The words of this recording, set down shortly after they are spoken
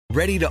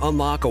Ready to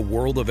unlock a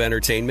world of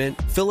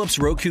entertainment? Philips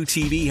Roku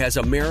TV has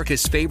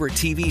America's favorite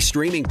TV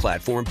streaming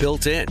platform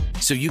built in,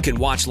 so you can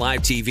watch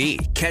live TV,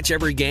 catch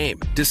every game,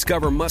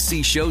 discover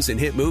must-see shows and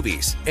hit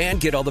movies,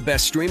 and get all the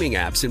best streaming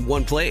apps in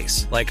one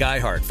place, like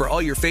iHeart for all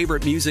your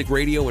favorite music,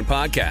 radio, and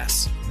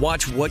podcasts.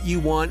 Watch what you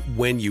want,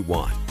 when you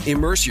want.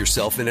 Immerse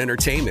yourself in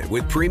entertainment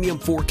with premium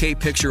 4K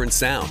picture and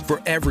sound for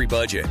every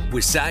budget,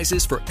 with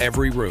sizes for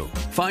every room.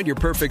 Find your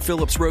perfect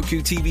Philips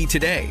Roku TV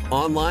today,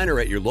 online or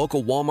at your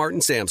local Walmart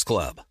and Sam's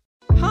Club.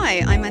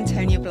 Hi, I'm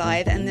Antonia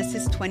Blythe, and this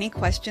is 20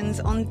 Questions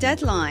on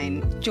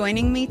Deadline.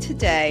 Joining me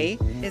today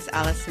is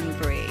Alison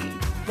Brie.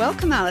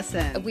 Welcome,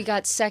 Alison. We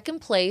got second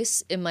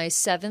place in my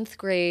 7th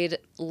grade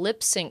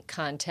lip sync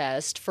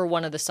contest for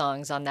one of the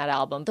songs on that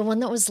album. The one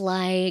that was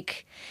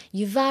like,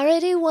 "You've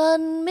already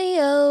won me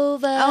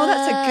over." Oh,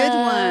 that's a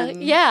good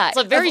one. Yeah. It's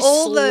a very of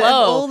all slow. Of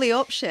all the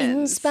options.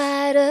 In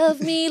spite of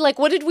me. Like,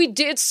 what did we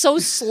do? It's so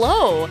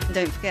slow.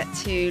 Don't forget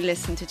to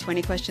listen to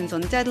 20 Questions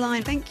on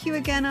Deadline. Thank you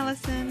again,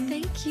 Alison.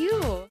 Thank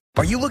you.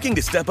 Are you looking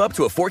to step up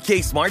to a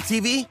 4K smart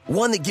TV?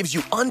 One that gives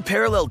you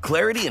unparalleled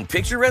clarity and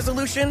picture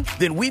resolution?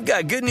 Then we've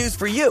got good news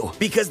for you,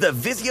 because the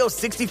Vizio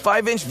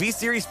 65-inch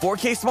V-Series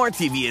 4K smart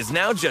TV is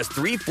now just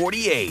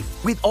 $348.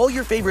 With all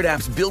your favorite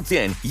apps built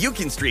in, you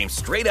can stream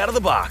straight out of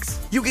the box.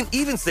 You can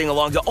even sing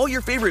along to all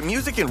your favorite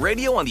music and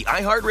radio on the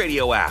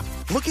iHeartRadio app.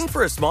 Looking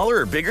for a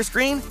smaller or bigger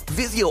screen?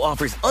 Vizio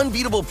offers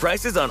unbeatable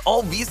prices on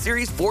all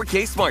V-Series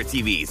 4K smart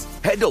TVs.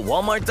 Head to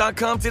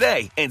Walmart.com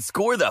today and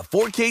score the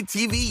 4K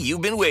TV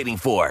you've been waiting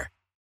for.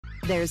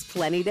 There's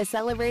plenty to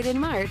celebrate in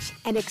March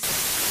and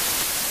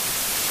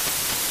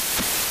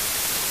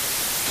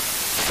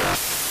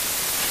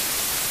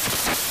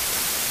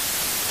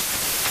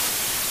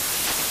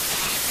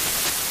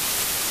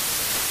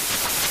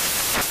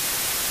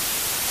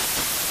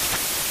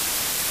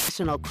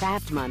National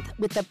Craft Month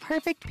with the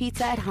perfect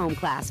pizza at home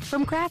class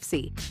from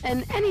Craftsy.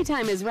 And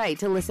anytime is right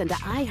to listen to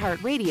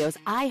iHeartRadio's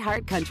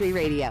iHeart Country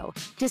Radio.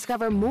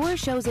 Discover more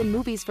shows and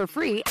movies for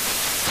free.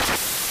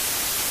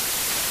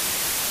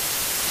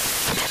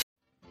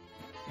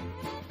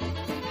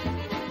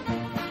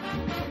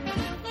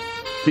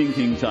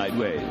 Thinking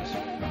Sideways.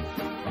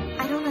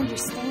 I don't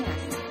understand.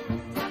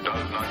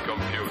 Does not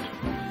compute.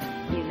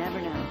 You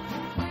never know.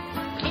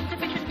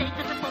 Insufficient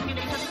data to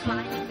formulate a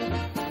reply.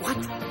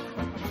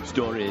 What?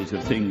 Stories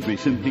of things we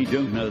simply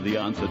don't know the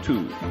answer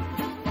to.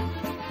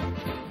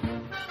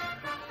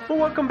 Well,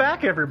 welcome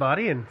back,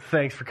 everybody, and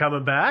thanks for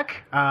coming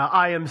back.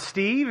 I am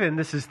Steve, and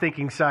this is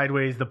Thinking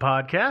Sideways, the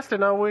podcast.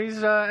 And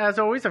as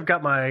always, I've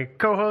got my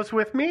co-host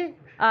with me.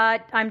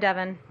 I'm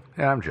Devin.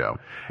 Yeah, I'm Joe.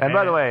 And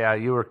by the way,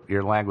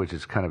 your language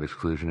is kind of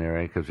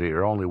exclusionary because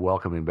you're only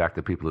welcoming back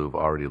the people who've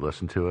already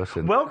listened to us.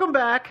 And welcome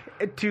back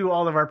to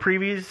all of our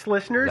previous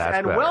listeners,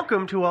 and better.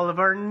 Welcome to all of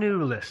our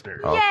new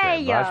listeners. Okay,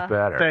 Yay! Much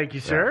better. Thank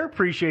you, sir. Yeah.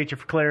 Appreciate you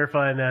for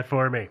clarifying that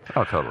for me.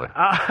 Oh, totally.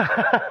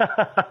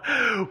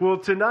 Well,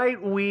 tonight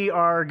we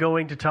are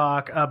going to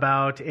talk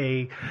about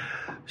a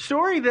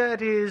story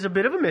that is a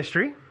bit of a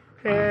mystery.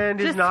 And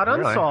is not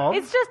unsolved.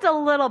 It's just a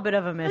little bit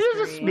of a mystery.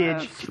 It's a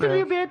smidge. Just a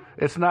little bit.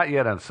 It's not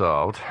yet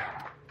unsolved.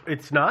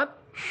 It's not?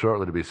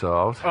 Shortly to be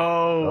solved.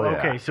 Oh,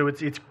 okay. Yeah. So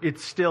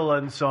it's still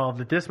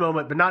unsolved at this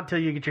moment, but not until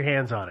you get your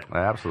hands on it.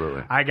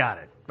 Absolutely. I got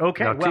it.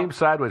 Okay. Now, Team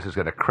Sideways is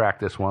going to crack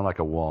this one like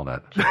a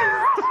walnut.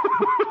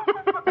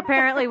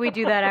 Apparently, we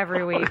do that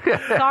every week.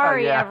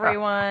 Sorry,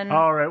 everyone.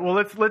 All right. Well,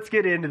 let's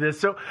get into this.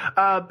 So,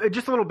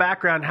 just a little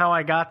background how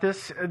I got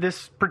this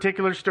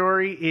particular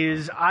story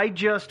is I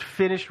just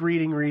finished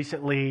reading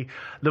recently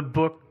the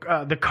book,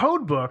 the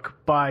Code Book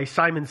by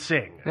Simon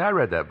Singh. Yeah, I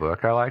read that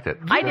book. I liked it.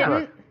 I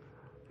didn't.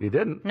 You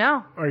didn't?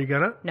 No. Are you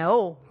gonna?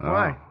 No.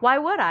 Why? Why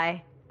would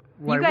I?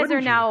 Why you guys are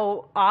wouldn't you?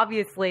 now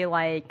obviously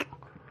like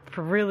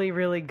really,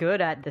 really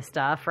good at this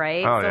stuff,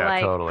 right? Oh, so, yeah,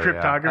 like, totally.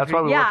 Cryptography. Yeah. That's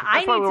why we Yeah, work,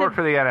 that's why we work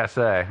for the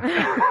NSA.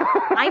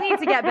 I need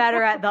to get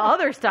better at the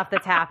other stuff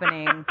that's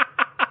happening.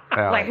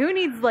 Like, who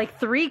needs,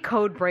 like, 3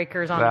 code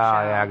breakers on the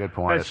show? Yeah, good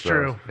point. That's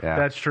true. Yeah.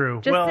 That's true.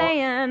 Just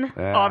saying.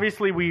 Yeah.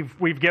 Obviously,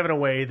 we've given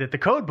away that the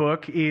Code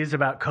Book is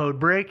about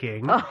code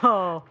breaking.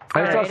 Oh.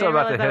 And it's sorry, I also didn't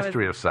about the realize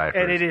history of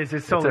ciphers. And it is.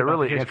 It's a totally about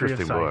really the history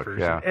interesting of book. ciphers.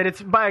 Yeah. And it's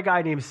by a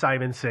guy named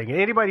Simon Singh. And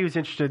anybody who's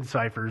interested in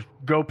ciphers,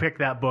 go pick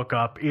that book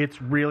up.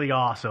 It's really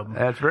awesome.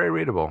 And it's very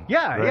readable.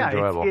 Yeah, very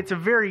enjoyable. it's a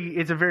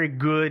very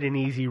good and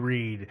easy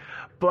read.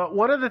 But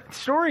one of the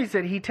stories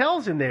that he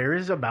tells in there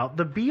is about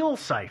the Beale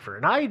cipher.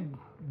 And I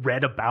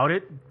read about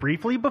it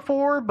briefly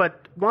before,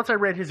 but once I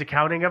read his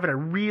accounting of it, I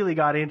really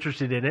got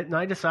interested in it, and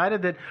I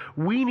decided that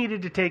we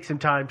needed to take some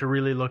time to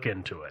really look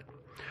into it.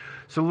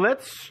 So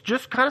let's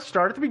just kind of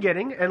start at the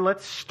beginning, and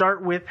let's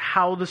start with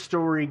how the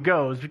story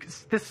goes,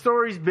 because this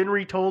story's been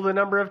retold a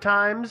number of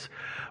times,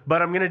 but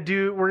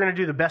we're gonna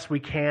do the best we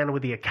can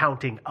with the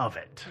accounting of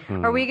it.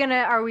 Are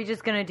we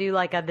just gonna do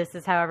like a this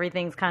is how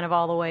everything's kind of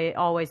all the way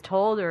always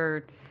told,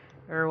 or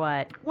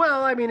what?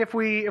 Well, I mean, if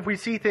we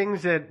see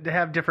things that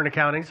have different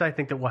accountings, I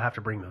think that we'll have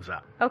to bring those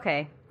up.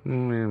 Okay.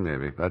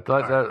 Maybe.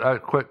 A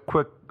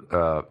quick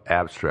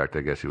abstract,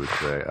 I guess you would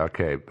say.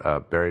 Okay,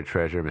 buried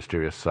treasure,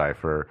 mysterious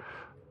cipher,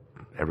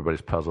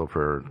 everybody's puzzle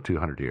for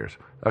 200 years.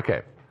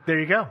 Okay. There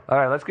you go. All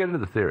right, let's get into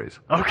the theories.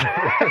 Okay.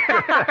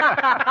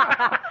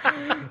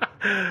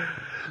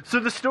 So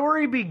the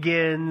story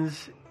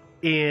begins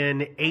in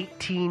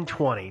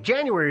 1820,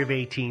 January of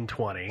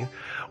 1820,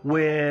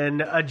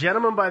 when a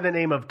gentleman by the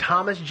name of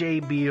Thomas J.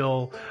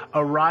 Beale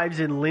arrives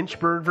in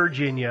Lynchburg,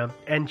 Virginia,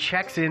 and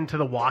checks into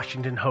the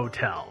Washington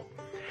Hotel.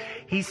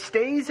 He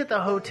stays at the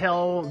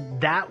hotel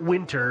that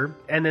winter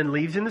and then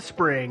leaves in the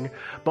spring,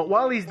 but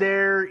while he's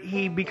there,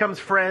 he becomes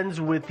friends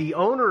with the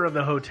owner of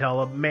the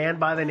hotel, a man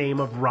by the name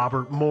of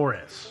Robert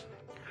Morris.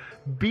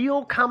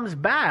 Beale comes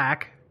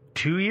back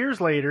 2 years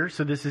later,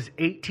 so this is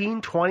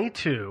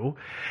 1822,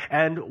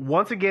 and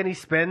once again he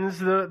spends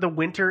the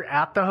winter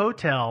at the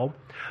hotel,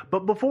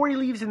 but before he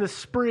leaves in the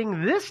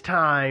spring this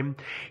time,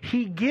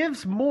 he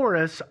gives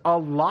Morris a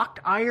locked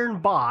iron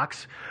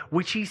box,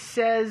 which he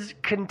says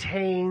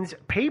contains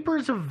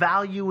papers of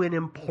value and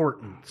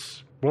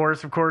importance.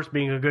 Morris, of course,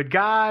 being a good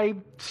guy,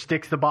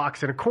 sticks the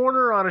box in a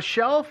corner on a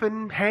shelf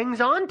and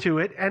hangs on to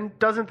it and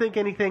doesn't think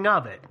anything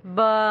of it.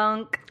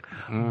 Bunk.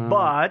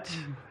 But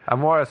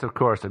Morris, of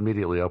course,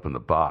 immediately opened the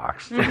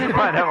box to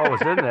find out what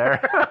was in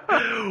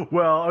there.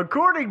 Well,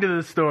 according to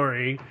the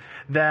story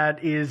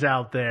that is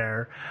out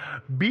there,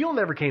 Beale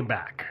never came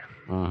back.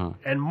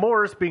 And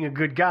Morris, being a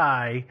good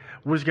guy,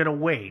 was going to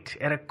wait.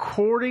 And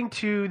according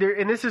to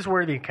and this is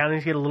where the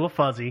accountings get a little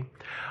fuzzy.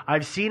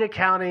 I've seen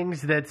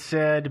accountings that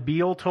said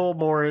Beale told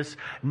Morris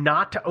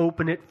not to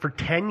open it for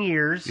 10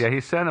 years. Yeah, he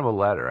sent him a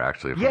letter,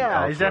 actually.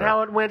 Yeah, is that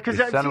how it went? Because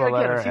I've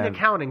seen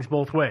accountings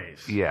both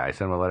ways. Yeah, I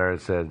sent him a letter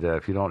and said,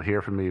 if you don't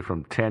hear from me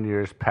from 10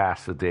 years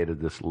past the date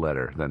of this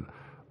letter, then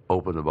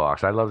open the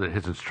box. I love that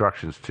his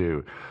instructions,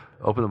 too.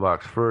 Open the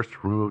box first,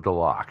 remove the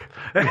lock.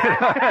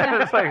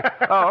 It's like,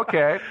 oh,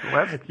 okay.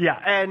 Yeah,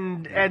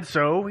 and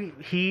so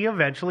he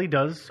eventually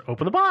does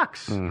open the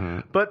box.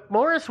 But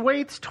Morris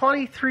waits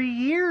 23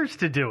 years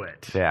to do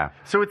it. Yeah.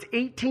 So it's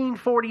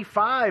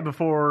 1845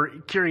 before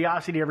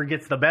curiosity ever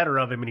gets the better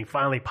of him and he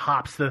finally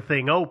pops the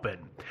thing open.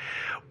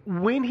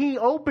 When he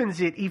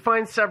opens it, he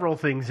finds several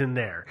things in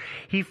there.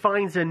 He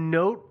finds a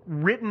note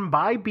written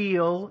by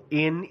Beale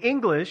in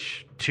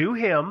English to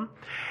him,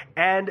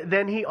 and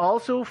then he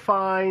also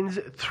finds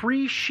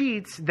 3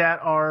 sheets that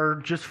are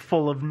just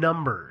full of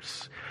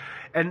numbers.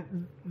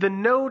 And the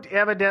note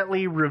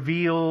evidently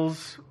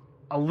reveals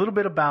a little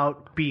bit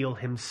about Beale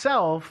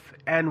himself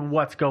and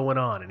what's going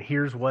on. And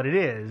here's what it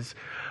is.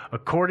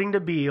 According to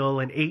Beale,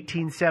 in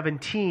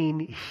 1817,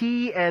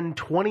 he and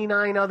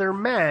 29 other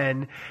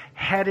men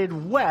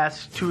headed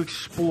west to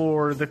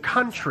explore the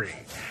country.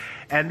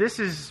 And this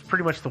is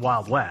pretty much the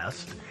Wild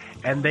West.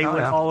 And they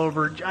went all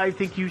over. I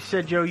think you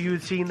said, Joe, you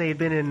had seen they had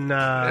been in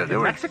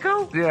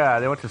Mexico? Yeah,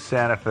 they went to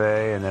Santa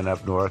Fe and then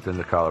up north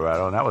into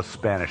Colorado. And that was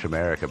Spanish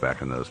America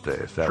back in those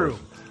days. That was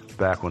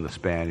back when the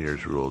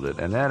Spaniards ruled it.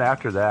 And then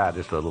after that,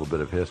 just a little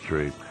bit of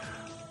history.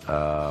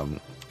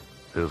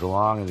 It was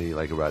along in the,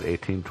 about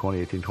 1820,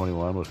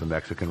 1821 was the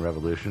Mexican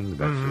Revolution.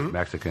 The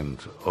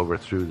Mexicans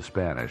overthrew the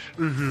Spanish.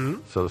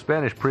 So the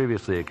Spanish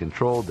previously had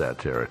controlled that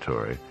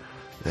territory.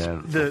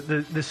 And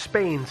the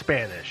Spain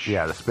Spanish.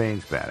 Yeah, the Spain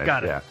Spanish.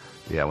 Got it.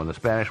 Yeah, when the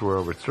Spanish were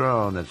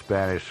overthrown, then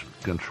Spanish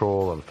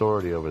control and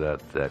authority over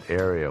that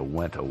area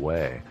went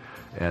away.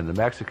 And the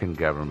Mexican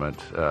government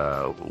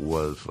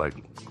was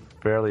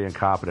fairly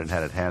incompetent,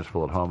 had its hands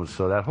full at home. And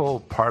so that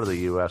whole part of the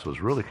U.S. was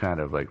really kind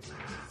of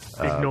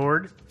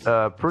ignored?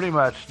 Pretty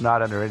much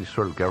not under any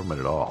sort of government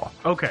at all.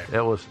 Okay.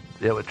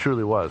 It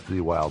truly was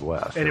the Wild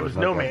West. And it was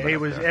no man. It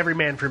was every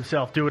man for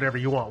himself. Do whatever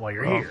you want while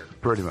you're here.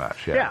 Pretty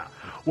much, yeah. Yeah.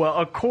 Well,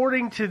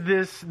 according to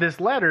this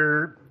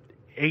letter,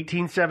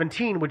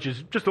 1817, which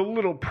is just a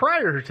little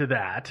prior to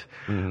that,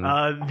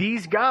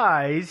 these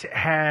guys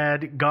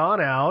had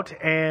gone out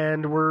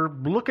and were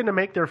looking to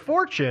make their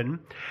fortune.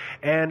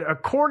 And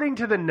according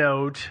to the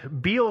note,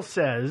 Beale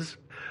says,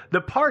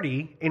 the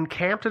party,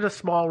 encamped at a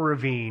small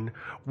ravine,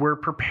 were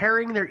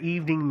preparing their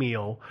evening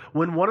meal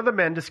when one of the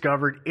men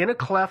discovered in a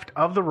cleft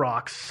of the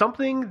rocks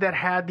something that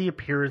had the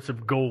appearance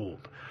of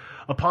gold.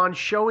 Upon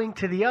showing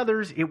to the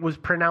others, it was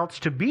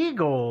pronounced to be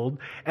gold,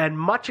 and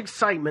much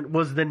excitement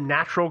was the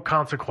natural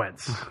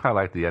consequence. I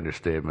like the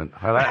understatement.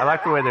 I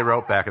like the way they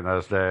wrote back in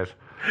those days.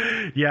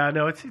 Yeah,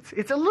 no,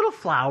 it's a little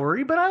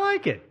flowery, but I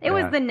like it. It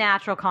was the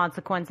natural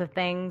consequence of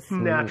things.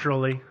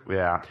 Naturally.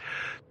 Yeah.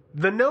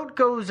 The note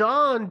goes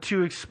on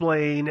to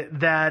explain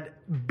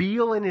that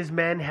Beale and his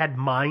men had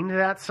mined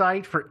that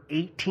site for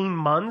 18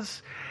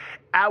 months,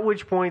 at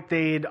which point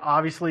they'd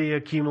obviously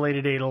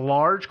accumulated a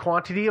large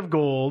quantity of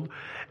gold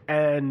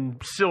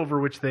and silver,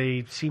 which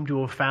they seem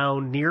to have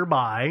found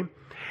nearby.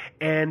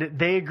 And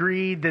they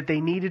agreed that they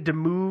needed to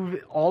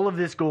move all of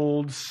this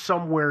gold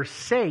somewhere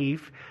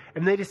safe,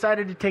 and they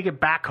decided to take it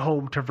back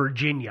home to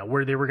Virginia,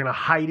 where they were going to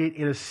hide it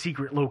in a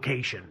secret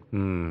location.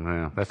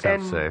 Yeah, that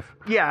sounds safe.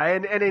 Yeah,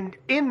 and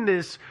in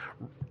this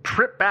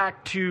trip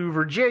back to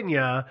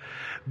Virginia,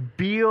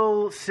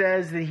 Beale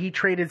says that he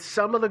traded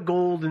some of the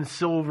gold and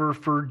silver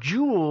for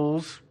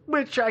jewels,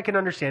 which I can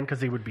understand because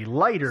they would be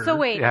lighter. So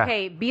wait,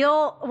 okay,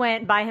 Beale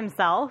went by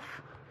himself?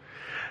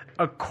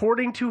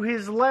 according to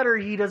his letter,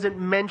 he doesn't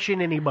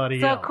mention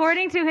anybody else. So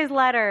according to his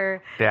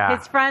letter,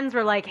 his friends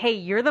were like, hey,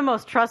 you're the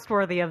most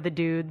trustworthy of the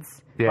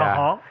dudes.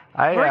 Yeah.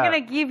 We're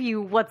going to give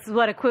you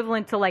what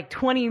equivalent to like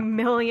 $20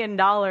 million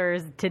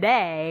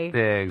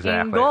today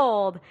in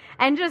gold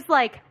and just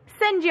like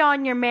send you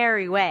on your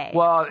merry way.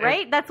 Well,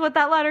 right? That's what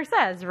that letter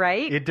says,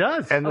 right? It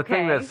does. And the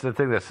thing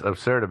that's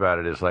absurd about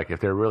it is, like, if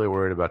they're really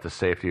worried about the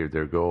safety of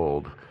their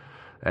gold,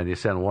 and you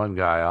send one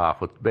guy off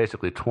with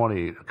basically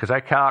 20, because I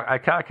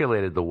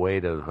calculated the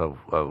weight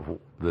of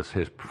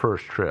his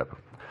first trip,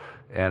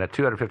 and at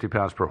 250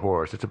 pounds per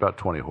horse, it's about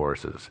 20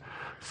 horses.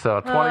 So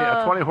a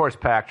 20 horse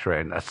pack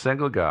train, a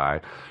single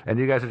guy, and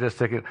you guys are just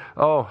thinking,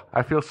 oh,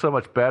 I feel so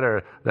much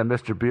better than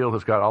Mr. Beale,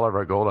 who's got all of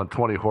our gold on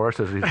 20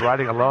 horses. He's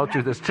riding alone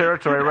through this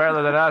territory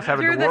rather than us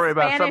having to worry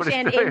about somebody.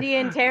 Through the Spanish and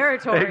Indian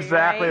territory,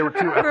 exactly, right?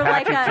 to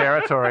Apache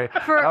territory.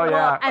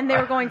 And they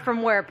were going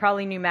from where?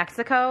 Probably New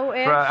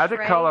Mexico-ish, I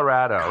think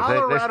Colorado.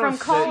 From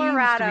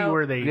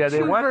Colorado,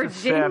 they went to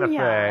Santa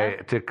Fe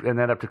and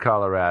then up to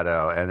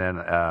Colorado,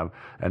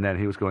 and then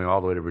he was going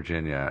all the way to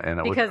Virginia, and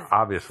it was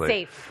obviously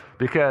safe.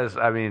 Because,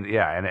 I mean,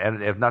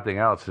 and if nothing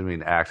else, I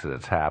mean,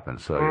 accidents happen.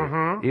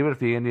 So even if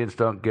the Indians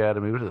don't get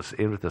them,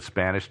 even if the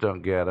Spanish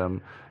don't get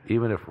them,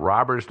 even if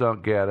robbers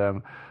don't get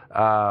them,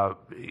 I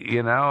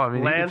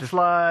mean,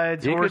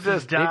 landslides,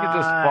 horses die, he could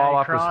just fall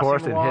off his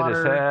horse and hit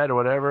his head or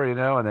whatever,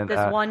 and then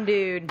this one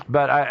dude.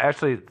 But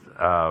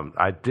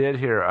I did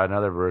hear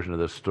another version of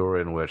this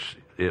story in which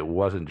it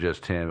wasn't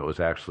just him; it was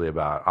actually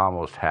about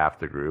almost half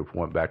the group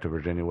went back to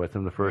Virginia with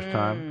him the first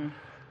time.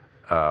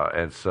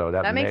 And so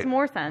that makes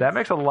more sense. That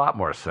makes a lot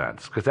more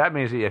sense, because that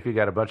means if you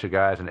got a bunch of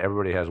guys and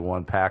everybody has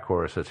one pack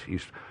horse that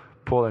he's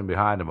pulling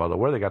behind them, although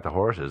where they got the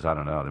horses, I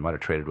don't know. They might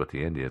have traded with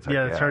the Indians.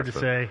 It's hard to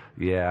say.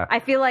 Yeah. I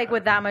feel like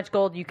with that much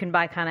gold, you can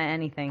buy kind of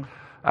anything.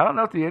 I don't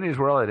know if the Indians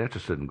were all that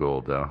interested in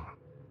gold, though.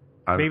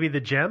 Maybe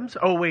the gems?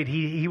 Oh, wait,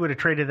 he would have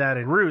traded that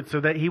en route so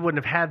that he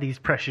wouldn't have had these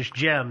precious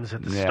gems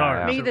at the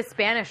start. Maybe the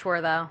Spanish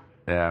were, though.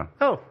 Yeah.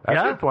 Oh, that's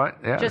a good point.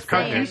 Yeah. Just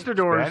saying.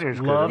 Conquistadors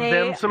loved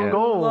them some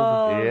gold.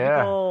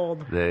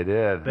 Gold. They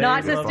did.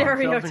 Not to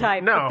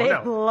stereotype, but they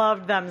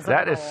loved them some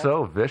That gold. is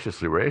so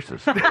viciously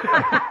racist.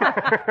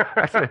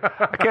 Actually,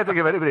 I can't think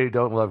of anybody who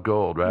don't love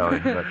gold, really.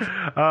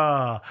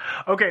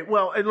 Okay,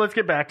 well, let's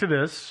get back to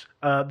this.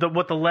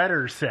 What the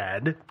letter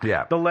said.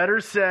 Yeah. The letter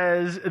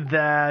says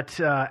that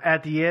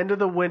at the end of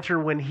the winter,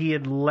 when he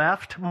had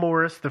left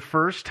Morris the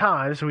first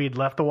time, so he had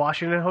left the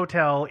Washington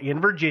Hotel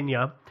in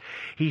Virginia,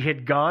 he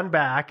had gone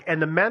back,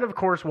 and the men, of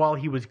course, while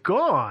he was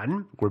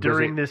gone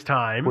during this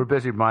time... We're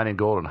busy mining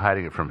gold and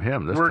hiding it from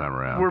him this time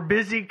around. We're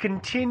busy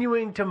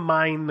continuing to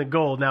mine the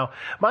gold. Now,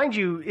 mind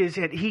you, is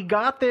that he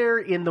got there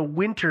in the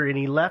winter and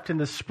he left in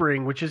the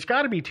spring, which has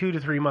got to be 2 to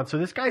 3 months. So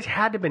this guy's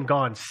had to have been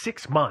gone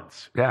 6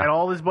 months. Yeah. And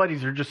all his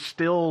buddies are just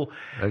still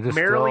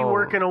merrily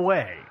working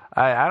away.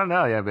 I don't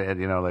know. Yeah,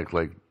 but,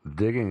 like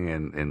digging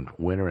in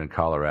winter in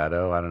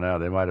Colorado. I don't know.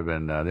 They might have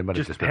been. They might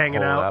have just been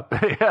hanging holed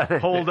out.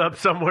 up. Holed up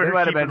somewhere. They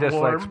might have been just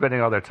warm. like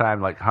spending all their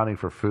time like hunting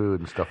for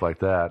food and stuff like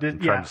that,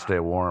 trying to stay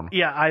warm.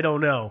 Yeah, I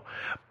don't know.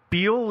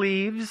 Beale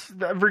leaves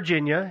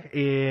Virginia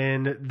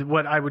in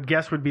what I would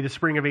guess would be the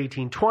spring of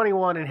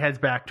 1821 and heads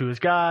back to his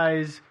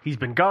guys. He's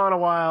been gone a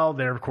while.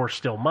 They're, of course,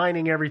 still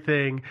mining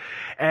everything.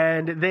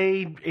 And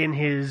they, in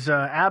his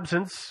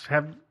absence,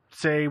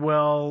 say,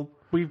 well,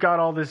 we've got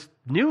all this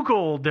new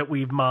gold that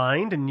we've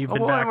mined, and you've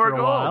been back for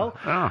a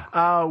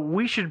while.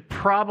 We should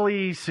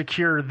probably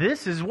secure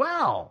this as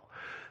well.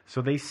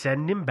 So they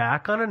send him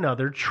back on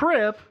another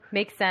trip.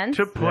 Makes sense.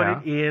 To put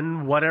it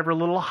in whatever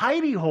little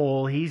hidey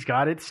hole he's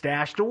got it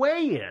stashed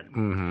away in.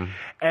 Mm-hmm.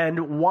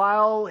 And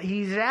while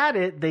he's at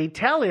it, they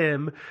tell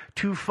him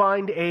to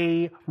find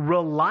a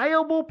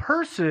reliable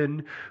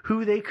person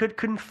who they could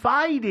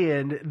confide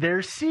in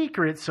their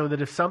secrets so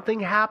that if something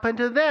happened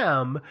to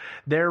them,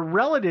 their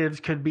relatives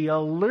could be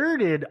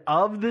alerted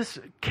of this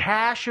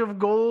cache of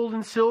gold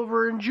and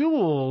silver and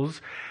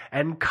jewels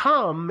and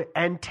come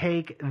and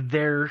take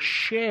their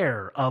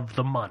share of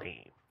the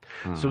money.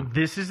 So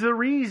this is the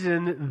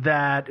reason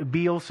that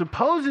Beale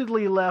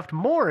supposedly left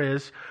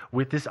Morris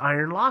with this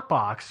iron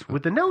lockbox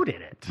with the note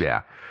in it.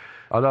 Yeah.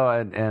 Although,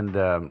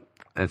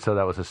 and so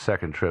that was his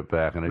second trip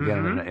back. And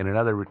again, in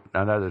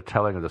another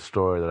telling of the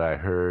story that I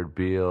heard,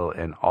 Beale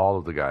and all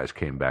of the guys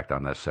came back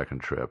on that second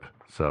trip.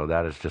 So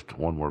that is just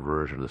one more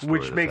version of the story.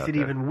 Which makes it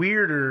even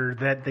weirder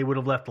that they would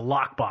have left the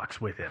lockbox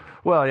with him.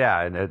 Well,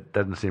 yeah, and it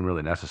doesn't seem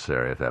really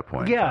necessary at that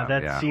point. Yeah,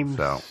 that seems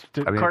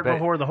cart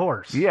before the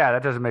horse. Yeah,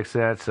 that doesn't make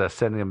sense.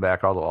 Sending him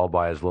back all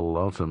by his little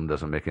lonesome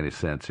doesn't make any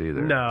sense either.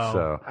 No.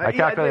 So I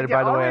calculated,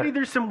 by the way... Already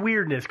there's some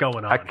weirdness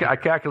going on. I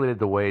calculated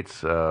the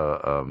weights,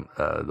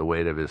 the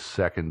weight of his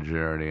second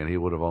journey, and he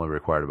would have only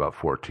required about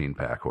 14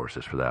 pack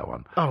horses for that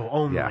one. Oh,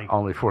 only? Yeah,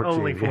 only 14.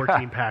 Only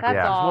 14 pack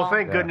horses. Well,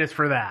 thank goodness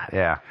for that.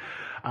 Yeah.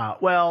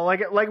 Well,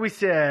 like we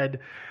said,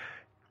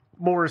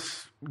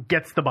 Morris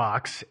gets the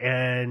box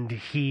and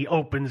he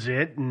opens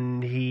it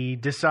and he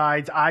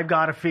decides, I've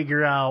got to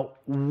figure out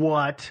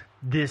what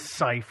this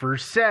cipher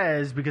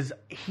says, because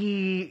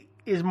he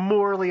is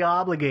morally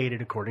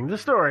obligated, according to the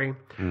story,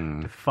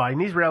 to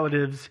find these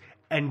relatives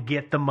and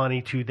get the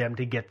money to them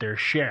to get their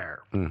share.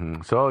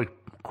 Mm-hmm. So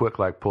Quick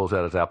pulls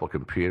out his Apple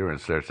computer and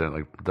starts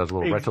writes a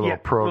little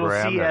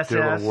program, little CSS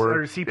do a little word,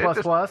 or C++, do a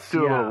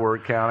little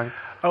word counting.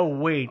 Oh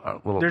wait,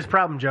 there's a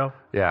problem, Joe.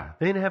 Yeah,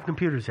 they didn't have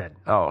computers then.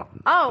 Oh,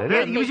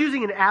 yeah, he was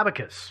using an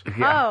abacus.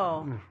 Yeah.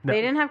 Oh,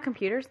 they didn't have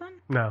computers then?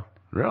 No,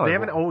 really. They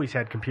haven't always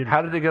had computers.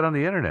 How did they get on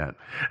the internet?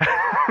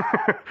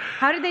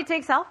 How did they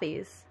take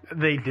selfies?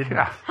 They didn't.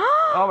 Yeah.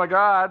 Oh my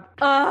God.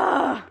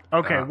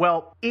 Okay,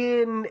 well,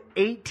 in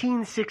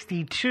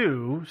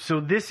 1862,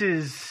 so this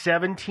is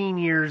 17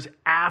 years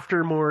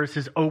after Morris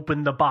has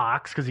opened the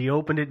box, because he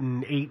opened it in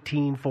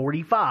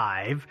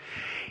 1845.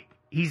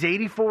 He's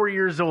 84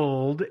 years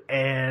old,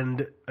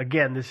 and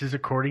again, this is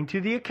according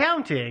to the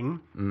accounting.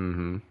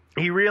 Mm-hmm.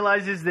 He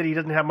realizes that he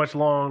doesn't have much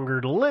longer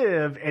to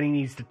live, and he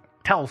needs to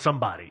tell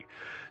somebody.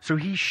 So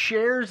he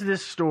shares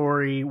this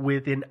story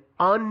with an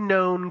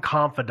unknown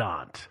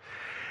confidant.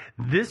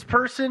 This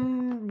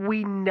person,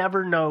 we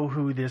never know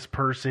who this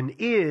person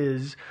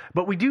is,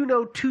 but we do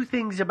know two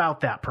things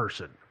about that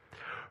person.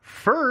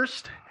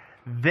 First,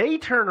 they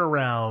turn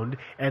around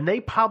and they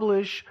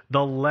publish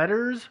the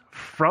letters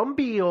from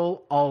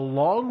Beale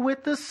along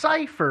with the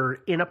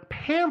cipher in a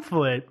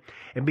pamphlet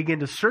and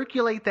begin to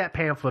circulate that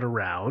pamphlet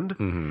around.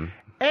 Mm-hmm.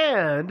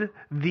 And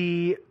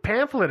the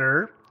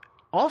pamphleter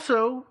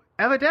also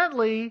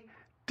evidently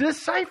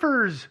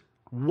deciphers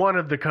one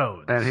of the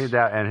codes. And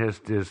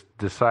his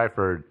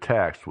deciphered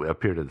text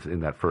appeared in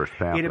that first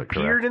pamphlet. It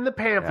appeared in the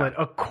pamphlet.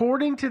 Yeah.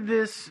 According to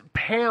this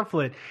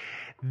pamphlet,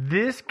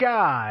 this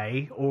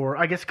guy, or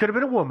I guess it could have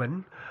been a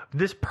woman,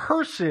 this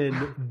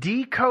person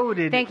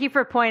decoded... Thank you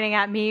for pointing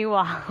at me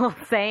while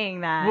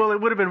saying that. Well,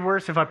 it would have been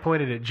worse if I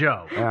pointed at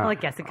Joe. Yeah. Well, I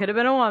guess it could have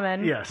been a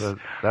woman. Yes. So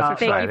that's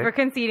exciting. Thank you for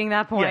conceding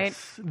that point.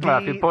 Yes.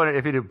 Well,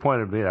 if you'd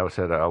pointed at me, I would have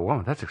said, a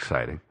woman, that's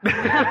exciting. The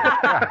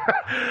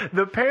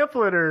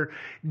pamphleter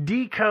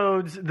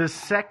decodes the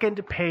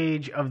second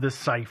page of the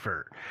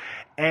cipher.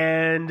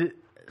 And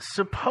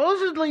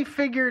supposedly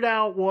figured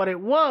out what it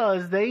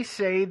was. They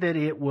say that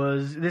it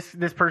was...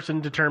 This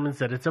person determines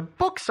that it's a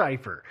book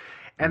cipher.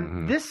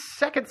 And this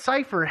second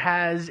cipher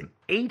has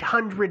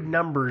 800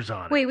 numbers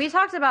on it. Wait, we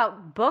talked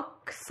about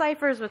book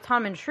ciphers with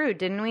Tom and Trude,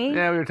 didn't we?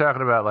 Yeah, we were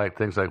talking about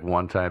things like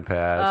one-time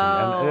pads,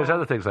 and there's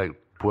other things like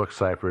book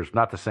ciphers,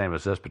 not the same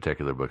as this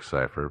particular book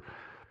cipher.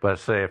 But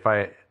say if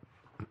I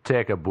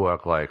take a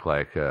book like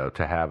To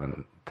Have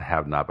and To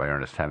Have Not by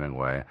Ernest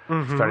Hemingway,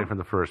 starting from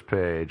the first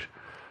page,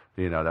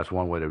 that's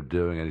one way of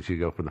doing it. Is you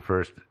go from the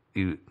first.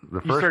 You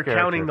start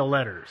counting the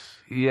letters.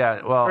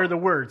 Yeah, well, or the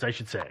words, I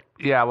should say.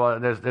 Yeah, well,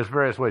 there's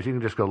various ways. You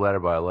can just go letter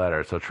by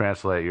letter. So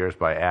translate yours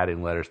by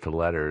adding letters to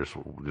letters,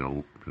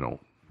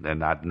 and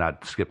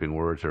not skipping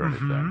words or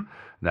anything. And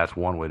that's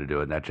one way to do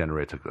it. And that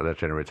generates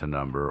a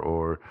number.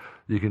 Or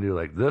you can do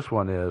like this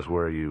one is,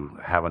 where you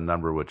have a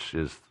number which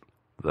is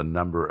the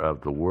number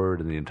of the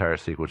word in the entire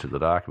sequence of the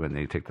document,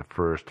 and you take the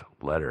first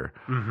letter,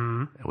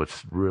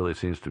 which really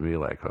seems to me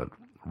like a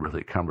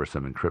really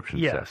cumbersome encryption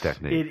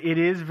technique. It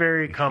is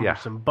very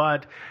cumbersome,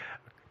 but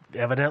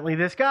evidently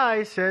this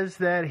guy says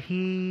that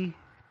he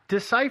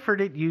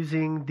deciphered it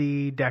using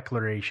the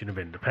Declaration of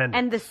Independence.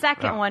 And the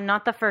second one,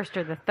 not the first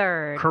or the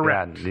third.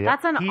 Correct. Yeah.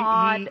 That's an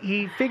odd...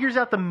 He figures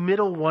out the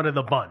middle one of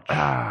the bunch,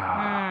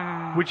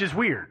 which is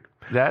weird.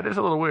 That is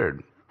a little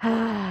weird.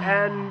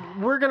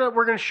 And we're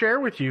gonna share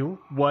with you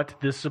what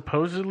this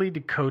supposedly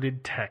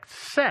decoded text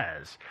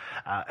says.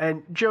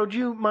 And Joe, do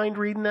you mind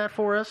reading that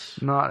for us?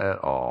 Not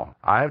at all.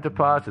 I have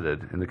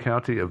deposited in the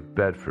county of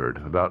Bedford,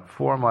 about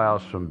 4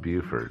 miles from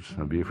Buford's.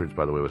 And Buford's,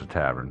 by the way, was a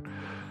tavern.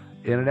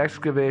 In an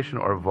excavation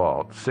or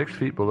vault 6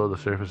 feet below the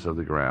surface of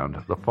the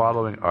ground, the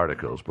following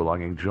articles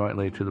belonging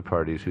jointly to the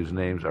parties whose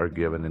names are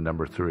given in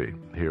number 3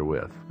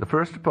 herewith. The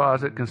first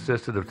deposit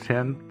consisted of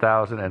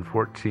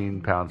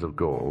 10,014 pounds of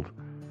gold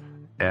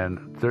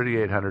and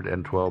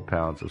 3,812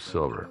 pounds of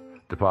silver,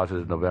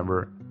 deposited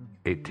November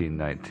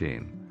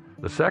 1819.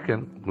 The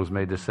second was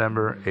made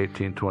December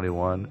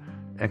 1821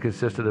 and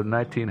consisted of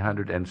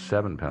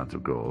 1,907 pounds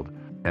of gold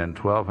and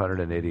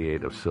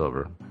 1,288 of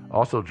silver.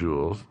 Also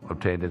jewels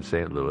obtained in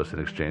St. Louis in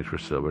exchange for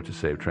silver to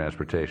save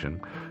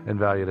transportation and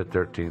valued at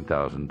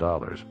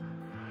 $13,000.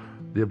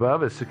 The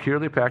above is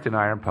securely packed in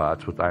iron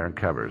pots with iron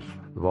covers.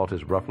 The vault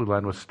is roughly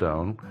lined with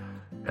stone,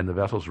 and the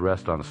vessels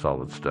rest on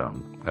solid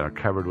stone and are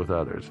covered with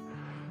others.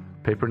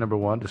 Paper number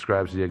 1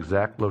 describes the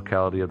exact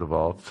locality of the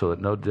vault so that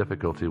no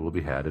difficulty will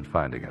be had in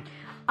finding it.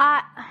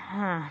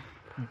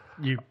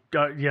 You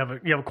have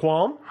a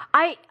qualm?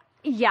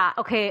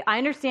 Okay, I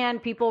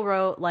understand people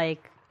wrote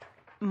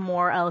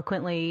more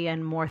eloquently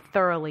and more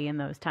thoroughly in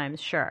those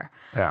times, sure.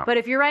 Yeah. But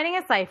if you're writing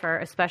a cipher,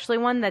 especially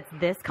one that's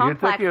this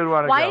complex,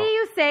 why do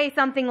you say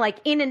something like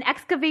in an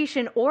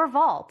excavation or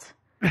vault?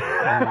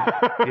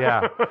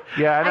 Yeah.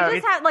 I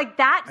just had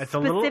that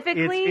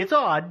specifically. It's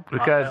odd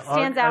because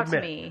stands out to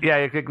me.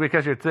 Yeah,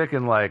 because you're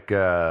thinking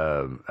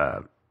wow,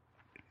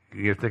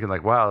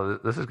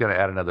 this is going to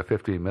add another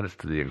 15 minutes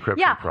to the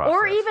encryption process.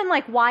 Or even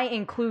why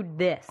include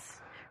this,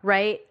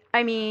 right?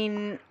 I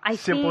mean,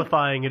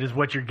 simplifying it is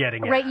what you're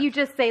getting at. Right, you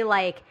just say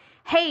like,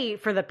 hey,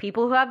 for the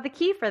people who have the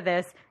key for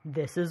this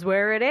is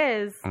where it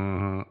is.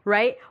 Mm-hmm.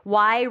 Right?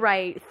 Why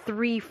write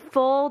 3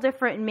 full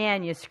different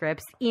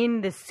manuscripts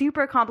in the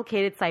super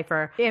complicated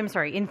cipher? I'm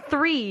sorry, in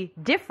 3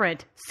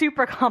 different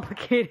super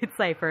complicated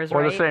ciphers,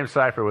 or right? the same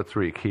cipher with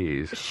 3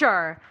 keys.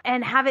 Sure.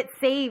 And have it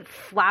say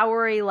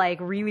flowery, like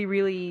really,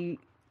 really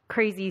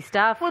crazy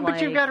stuff. Well,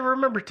 but you've got to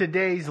remember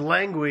today's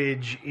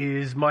language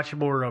is much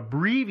more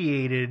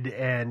abbreviated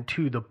and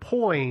to the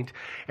point,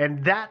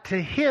 and that to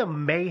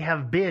him may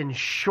have been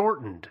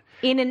shortened.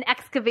 In an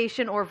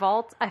excavation or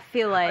vault, I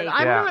feel like...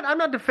 I'm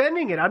not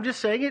defending it. I'm just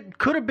saying it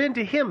could have been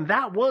to him.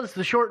 That was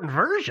the shortened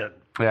version.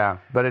 Yeah,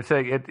 but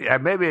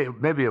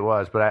maybe it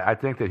was, but I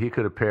think that he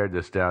could have pared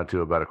this down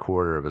to about a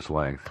quarter of its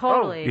length.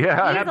 Totally. Oh,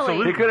 yeah,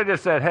 easily. He could have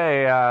just said,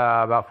 hey,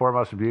 about 4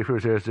 miles from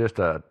Buford's, there's just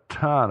a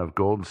ton of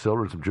gold and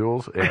silver and some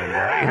jewels, and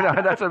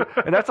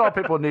and that's all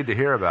people need to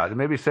hear about. And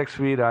maybe 6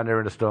 feet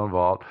under in a stone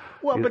vault.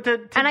 Well, but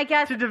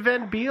to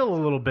defend Beale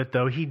a little bit,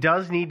 though, he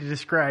does need to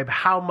describe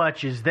how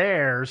much is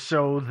there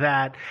so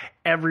that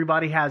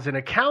everybody has an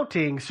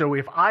accounting. So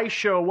if I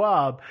show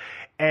up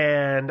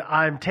and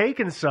I'm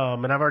taking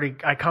some, and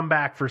I come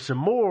back for some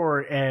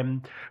more,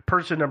 and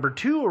person number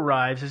 2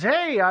 arrives, says,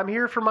 hey, I'm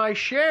here for my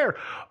share.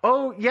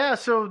 Oh, yeah,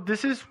 so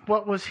this is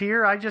what was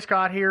here. I just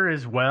got here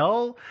as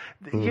well.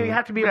 You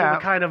have to be able to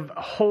kind of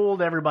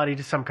hold everybody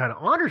to some kind of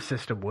honor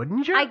system,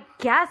 wouldn't you? I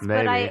guess,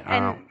 maybe.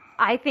 but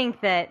I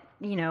think that,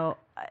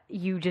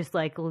 you just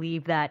like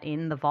leave that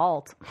in the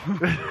vault.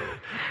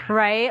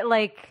 Right?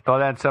 Like, oh,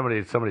 then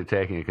somebody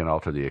taking it can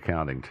alter the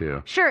accounting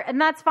too. Sure, and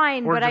that's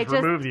fine, or but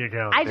just remove the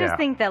account. I just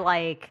think that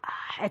like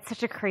it's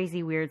such a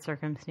crazy weird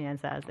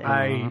circumstance as it.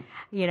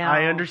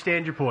 I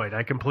understand your point.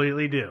 I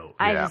completely do.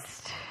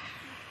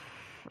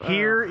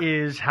 Here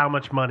is how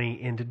much money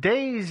in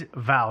today's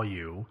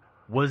value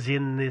was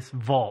in this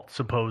vault,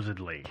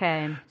 supposedly.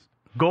 Okay.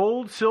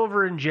 Gold,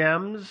 silver, and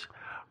gems,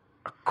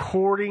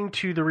 according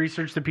to the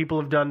research that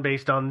people have done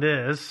based on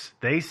this,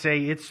 they say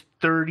it's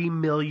 $30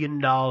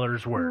 million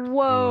worth.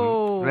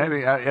 Whoa.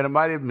 Maybe, and it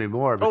might even be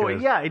more.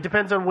 It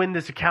depends on when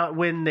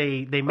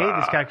they made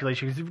this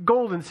calculation. Because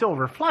gold and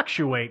silver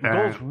fluctuate, and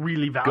gold's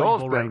really valuable.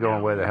 Gold's been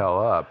going way the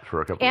hell up for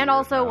a couple of years. And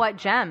also now. what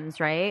gems,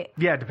 right?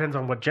 Yeah, it depends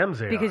on what gems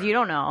they are. Because you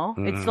don't know.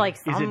 It's like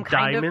some Is it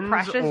kind diamonds of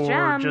precious or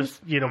gems.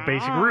 just,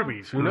 basic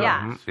rubies? Who knows?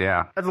 Yeah.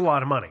 Yeah. That's a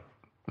lot of money.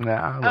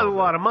 Yeah, That's a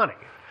lot of money.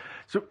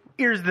 So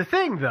here's the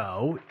thing,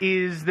 though,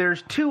 is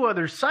there's 2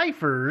 other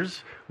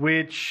ciphers,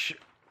 which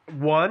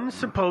one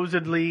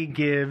supposedly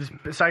gives,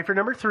 cipher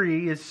number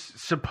 3 is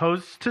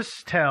supposed to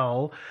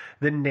tell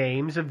the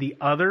names of the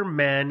other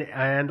men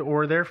and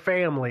or their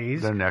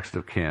families. Their next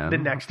of kin. The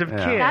next of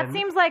kin. That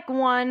seems like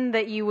one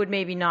that you would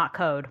maybe not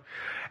code.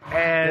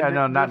 And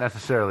not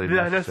necessarily.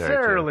 Not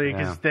necessarily,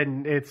 because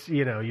then it's,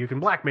 you can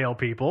blackmail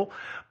people.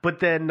 But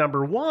then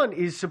number 1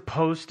 is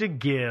supposed to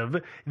give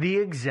the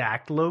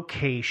exact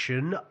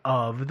location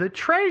of the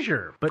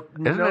treasure. But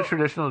isn't it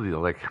traditional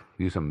to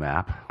use a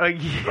map?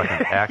 Like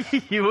an X?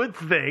 You would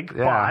think,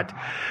 but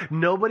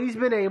nobody's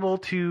been able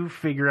to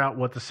figure out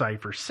what the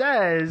cipher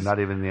says. Not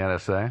even the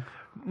NSA?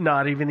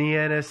 Not even the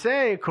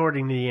NSA,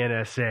 according to the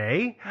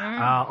NSA.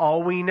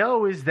 All we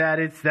know is that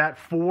it's that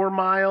 4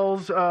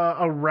 miles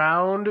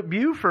around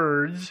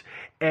Buford's,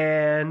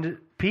 and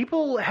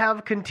people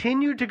have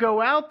continued to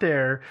go out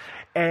there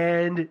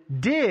and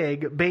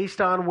dig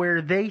based on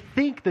where they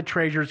think the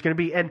treasure is going to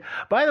be. And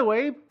by the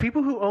way,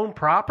 people who own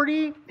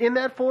property in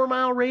that 4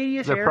 mile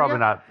radius They're area, probably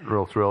not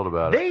real thrilled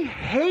about it. They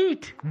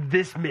hate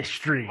this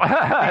mystery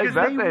because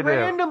they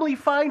randomly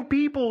find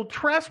people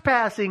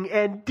trespassing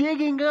and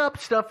digging up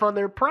stuff on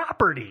their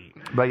property.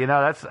 But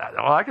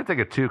I can think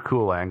of 2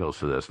 cool angles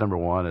to this. Number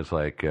 1 is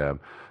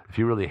if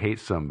you really hate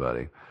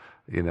somebody,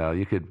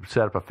 you could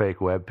set up a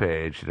fake web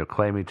page,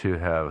 claiming to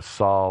have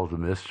solved the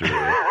mystery,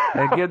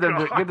 and give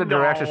the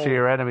directions to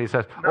your enemy.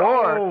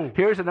 Or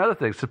here's another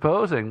thing: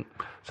 supposing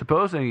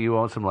you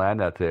own some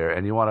land out there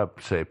and you want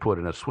to say put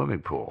in a swimming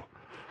pool.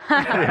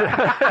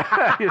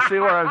 You see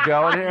where I'm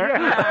going here?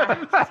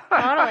 Yeah,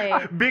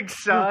 totally. Big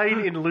sign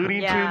in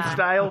Looney Tunes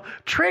style: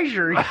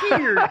 treasure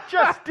here,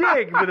 just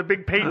dig, with a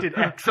big painted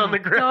X on the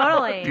ground.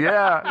 Totally.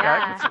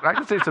 Yeah. I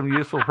can see some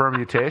useful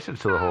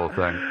permutations to the whole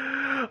thing.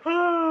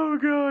 Oh,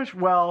 gosh.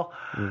 Well,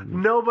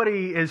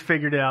 nobody has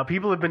figured it out.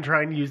 People have been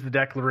trying to use the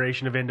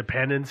Declaration of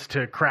Independence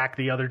to crack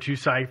the other 2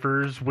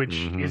 ciphers, which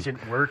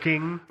isn't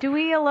working. Do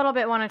we a little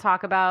bit want to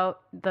talk about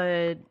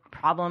the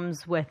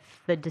problems with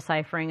the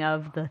deciphering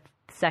of the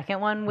second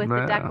one with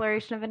the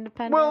Declaration of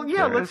Independence? Well,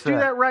 yeah, let's do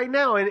that right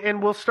now,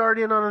 and we'll start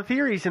in on the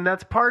theories, and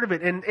that's part of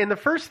it. And the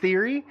first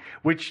theory,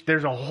 which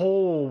there's a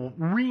whole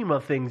ream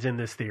of things in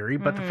this theory,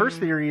 but the first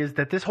theory is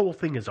that this whole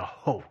thing is a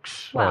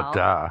hoax. Well,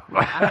 duh.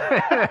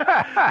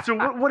 So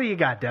what do you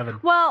got, Devin?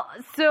 Well,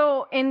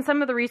 so in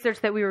some of the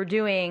research that we were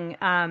doing,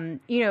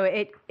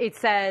 it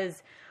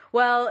says,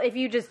 Well, if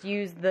you just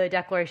use the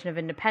Declaration of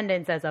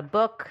Independence as a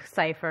book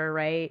cipher,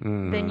 right,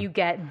 then you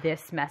get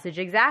this message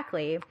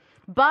exactly.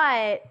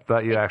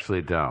 But you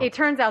actually don't. It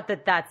turns out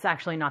that that's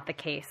actually not the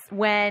case.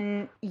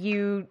 When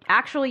you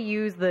actually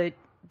use the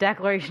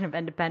Declaration of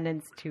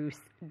Independence to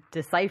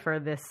decipher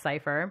this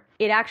cipher,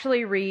 it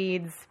actually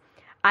reads,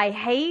 I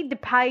had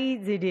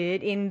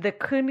deposited in the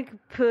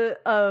Königsberg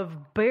of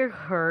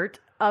Berghurt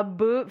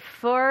about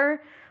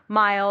 4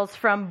 miles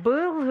from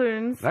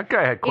Berlin. That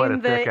guy had quite a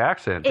thick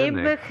accent, didn't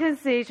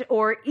he?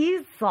 Or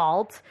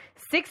Isalt,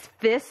 6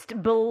 fists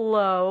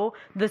below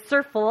the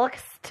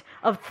surface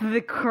of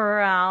the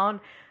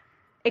crown.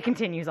 It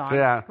continues on.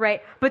 Yeah.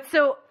 Right? But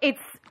so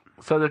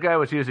the guy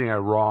was using a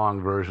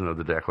wrong version of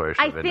the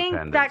Declaration of Independence.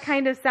 I think that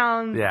kind of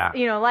sounds,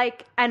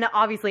 like, and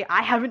obviously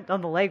I haven't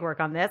done the legwork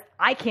on this.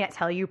 I can't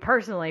tell you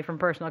personally from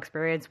personal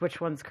experience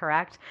which one's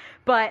correct.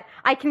 But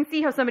I can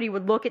see how somebody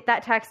would look at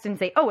that text and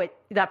say,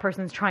 that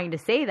person's trying to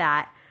say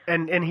that.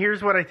 And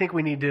here's what I think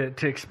we need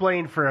to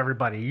explain for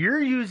everybody.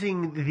 You're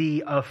using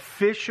the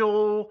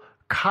official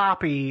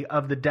copy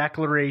of the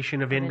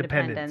Declaration of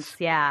Independence.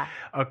 Yeah.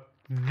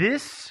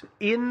 This,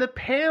 in the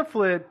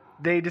pamphlet,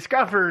 they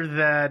discover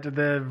that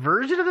the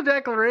version of the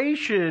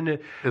Declaration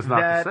is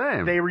not the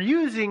same. They were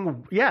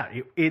using,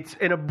 it's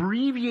an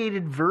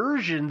abbreviated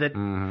version that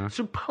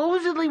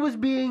supposedly was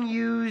being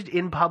used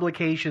in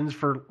publications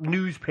for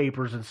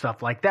newspapers and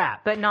stuff like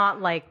that. But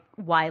not like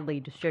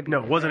widely distributed.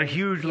 No, it wasn't a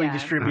hugely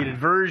distributed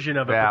version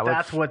of it. But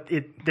that's what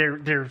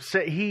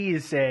he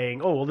is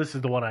saying. Oh, well, this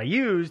is the one I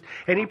used,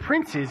 and he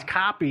prints his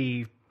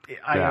copy.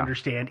 I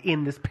understand,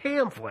 in this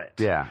pamphlet.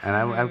 Yeah, and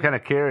I'm kind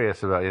of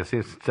curious about it.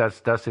 It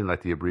does seem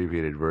like the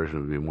abbreviated version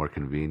would be more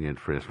convenient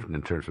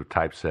in terms of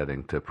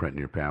typesetting to print in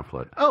your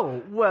pamphlet.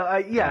 Oh, well,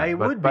 it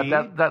would be.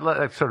 But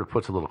that sort of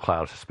puts a little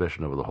cloud of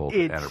suspicion over the whole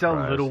enterprise. It's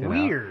a little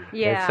weird.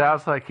 Yeah. It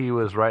sounds like he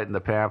was writing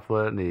the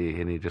pamphlet,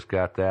 and he just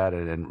got that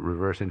and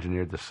reverse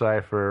engineered the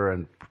cipher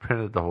and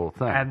printed the whole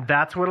thing. And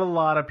that's what a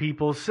lot of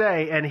people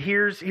say. And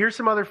here's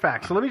some other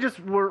facts. So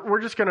we're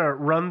just going to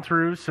run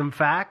through some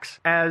facts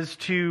as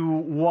to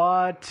what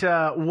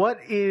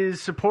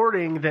is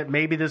supporting that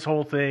maybe this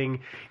whole thing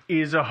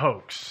is a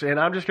hoax. And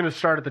I'm just going to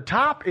start at the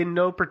top in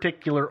no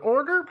particular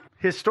order.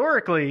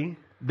 Historically,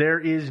 there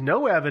is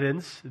no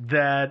evidence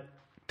that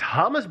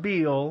Thomas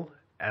Beale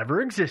ever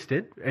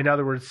existed, in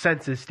other words,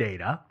 census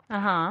data,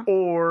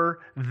 or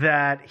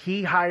that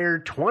he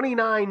hired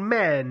 29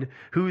 men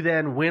who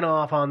then went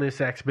off on this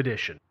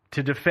expedition.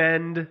 To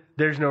defend,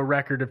 there's no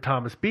record of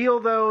Thomas Beale,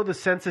 though. The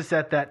census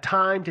at that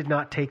time did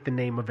not take the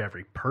name of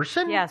every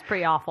person. Yeah, it's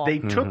pretty awful. They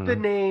took the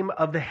name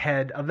of the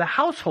head of the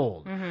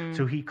household.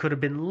 So he could have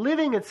been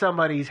living at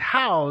somebody's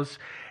house,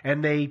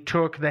 and they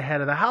took the head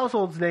of the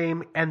household's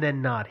name and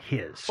then not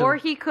his. So, or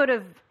he could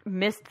have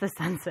missed the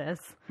census.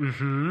 Yeah,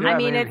 I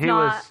mean,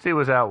 he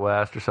was out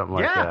west or something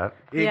like that.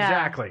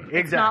 Exactly.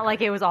 It's not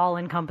like it was all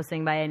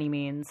encompassing by any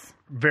means.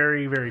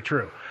 Very, very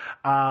true.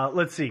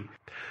 Let's see.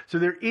 So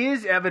there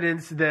is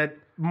evidence that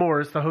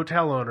Morris, the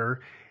hotel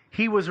owner,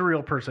 he was a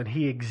real person.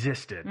 He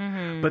existed.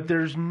 But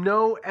there's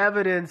no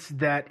evidence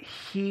that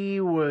he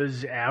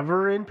was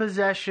ever in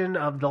possession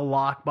of the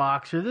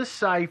lockbox or the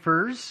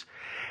ciphers.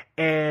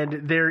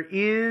 And there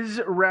is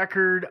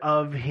record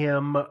of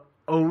him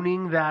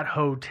owning that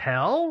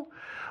hotel.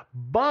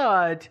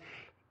 But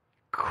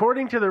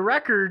according to the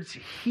records,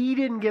 he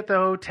didn't get the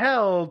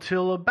hotel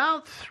till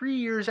about 3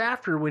 years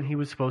after when he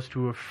was supposed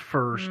to have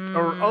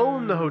or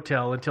own the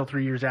hotel until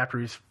 3 years after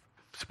he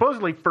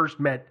supposedly first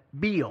met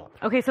Beale.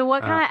 Okay, so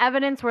what kind of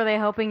evidence were they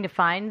hoping to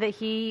find that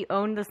he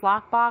owned this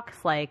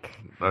lockbox? Like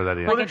a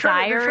diary? They're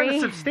trying to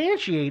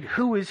substantiate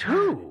who is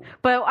who.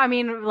 But, I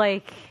mean,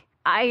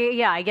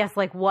 I guess,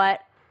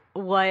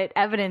 what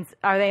evidence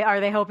are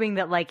they hoping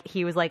that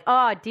he was like,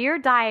 oh, dear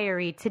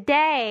diary,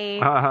 today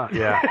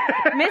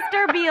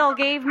Mr. Beale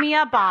gave me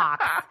a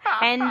box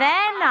and then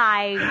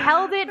I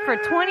held it for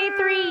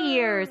 23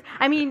 years.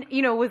 I mean,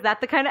 was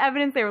that the kind of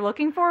evidence they were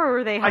looking for, or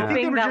were they hoping I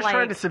think they were just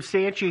trying to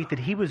substantiate that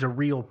he was a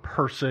real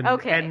person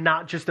and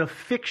not just a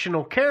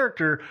fictional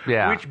character,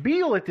 which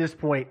Beale at this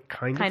point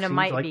kind of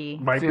might be.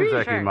 Seems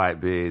like he might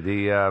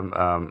be.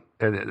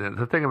 And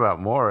the thing about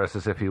Morris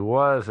is if he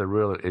was a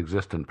real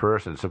existent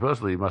person,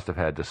 supposedly he must have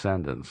had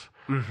descendants.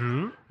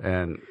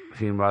 And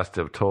he must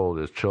have told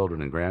his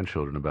children and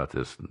grandchildren about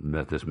this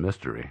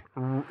mystery.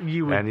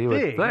 You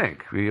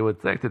would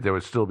think that there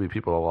would still be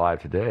people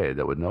alive today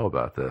that would know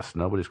about this.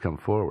 Nobody's come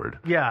forward.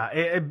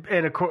 Yeah,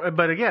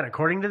 but again,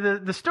 according to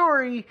the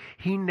story,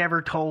 he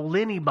never told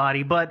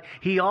anybody, but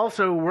he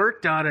also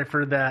worked on it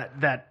for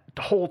that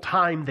whole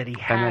time that he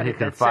had. And then he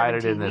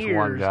confided in this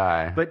one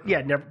guy. But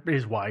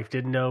his wife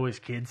didn't know, his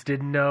kids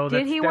didn't know.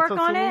 Did he work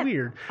on it?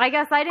 Weird. I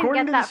guess I didn't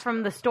get that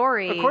from the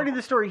story. According to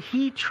the story,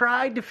 he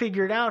tried to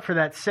figure it out for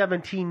that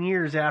 17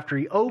 years after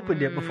he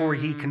opened it before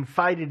he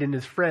confided in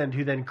his friend,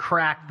 who then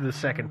cracked the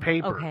second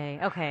paper.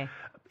 Okay.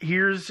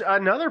 Here's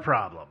another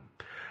problem.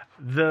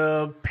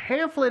 The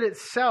pamphlet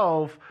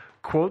itself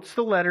quotes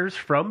the letters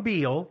from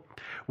Beale,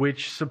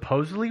 which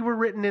supposedly were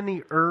written in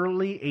the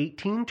early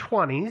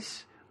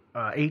 1820s,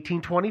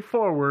 1820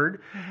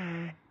 forward,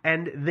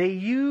 and they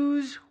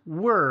use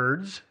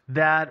words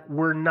that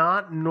were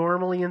not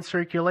normally in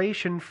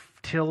circulation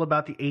till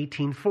about the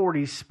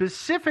 1840s,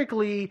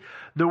 specifically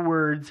the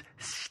words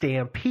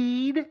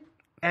stampede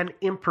and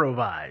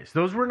improvise.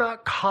 Those were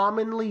not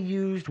commonly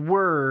used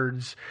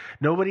words.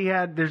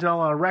 There's not a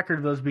lot of record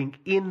of those being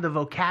in the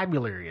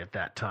vocabulary at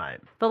that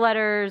time.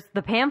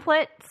 The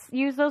pamphlets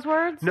use those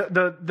words? No,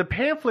 the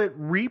pamphlet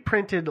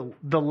reprinted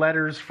the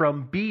letters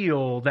from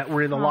Beale that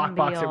were in the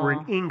lockbox that were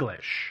in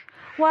English.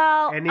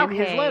 Well, and in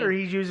his letter,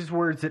 he uses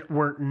words that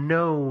weren't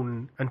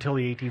known until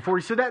the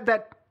 1840s. So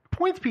that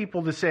points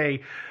people to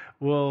say,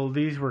 well,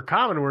 these were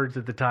common words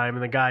at the time,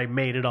 and the guy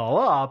made it all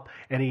up,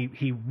 and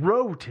he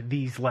wrote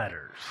these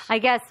letters. I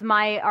guess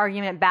my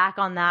argument back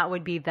on that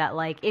would be that,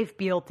 like, if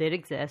Beale did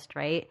exist,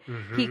 right,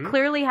 he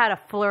clearly had a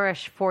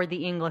flourish for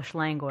the English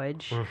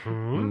language.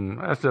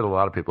 As did a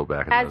lot of people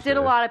back in those days. As did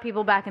a lot of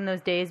people back in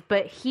those days.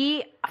 But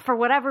he, for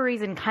whatever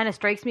reason, kind of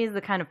strikes me as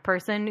the kind of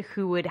person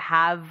who would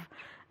have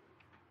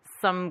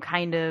some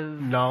kind of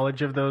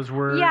knowledge of those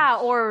words. Yeah,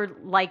 or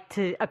like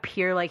to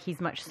appear like he's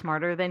much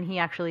smarter than he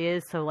actually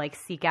is. So like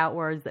seek out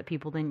words that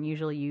people didn't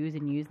usually use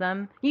and use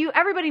them.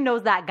 Everybody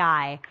knows that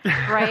guy,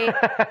 right?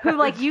 Who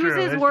like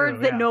uses words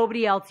that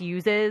nobody else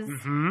uses.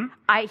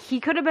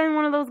 He could have been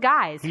one of those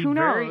guys. Who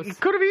knows? He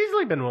could have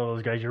easily been one of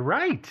those guys. You're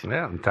right.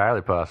 Yeah,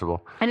 entirely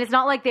possible. And it's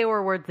not like they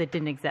were words that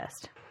didn't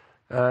exist.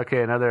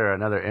 Okay,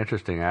 another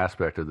interesting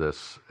aspect of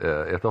this,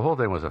 if the whole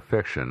thing was a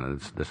fiction,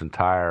 and this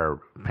entire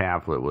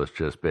pamphlet was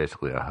just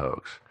basically a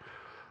hoax.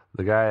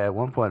 The guy, at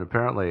one point,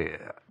 apparently,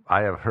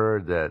 I have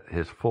heard that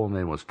his full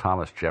name was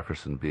Thomas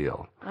Jefferson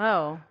Beale.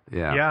 Oh.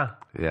 Yeah,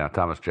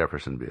 Thomas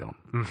Jefferson Beale.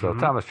 So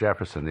Thomas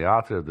Jefferson, the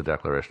author of the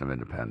Declaration of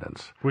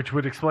Independence. Which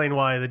would explain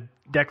why the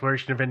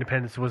Declaration of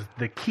Independence was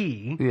the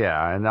key.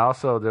 Yeah, and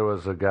also there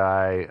was a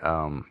guy...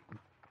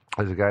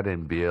 there's a guy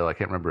named Beale. I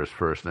can't remember his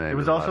first name. It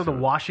was also the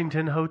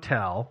Washington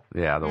Hotel.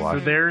 Yeah, the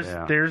Washington.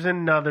 So there's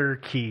another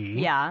key.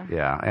 Yeah.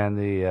 Yeah, and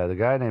the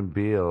guy named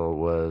Beale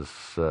was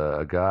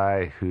a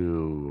guy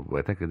who,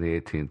 I think in the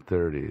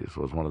 1830s,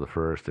 was one of the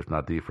first, if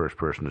not the first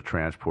person to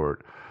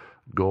transport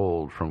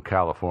gold from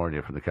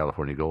California, from the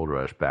California Gold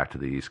Rush, back to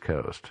the East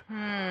Coast.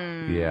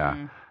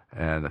 Yeah.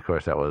 And, of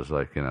course, that was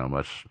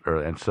much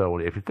early. And so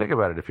if you think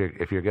about it,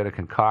 if you're going to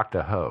concoct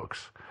a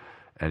hoax,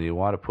 and you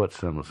want to put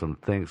some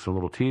things, some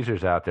little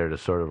teasers out there to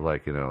sort of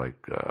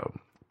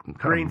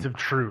grains of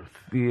truth.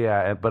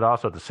 Yeah, but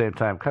also at the same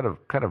time, kind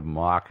of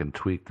mock and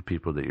tweak the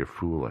people that you're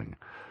fooling.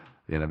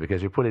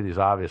 Because you're putting these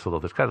obvious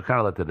little, it's kind of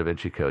like the Da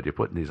Vinci Code. You're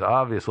putting these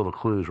obvious little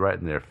clues right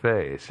in their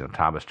face.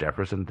 Thomas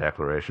Jefferson,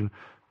 Declaration,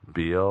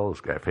 Beale,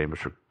 this guy famous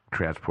for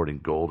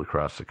transporting gold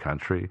across the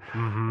country.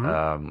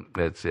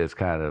 It's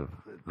kind of.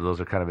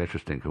 Those are kind of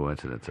interesting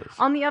coincidences.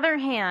 On the other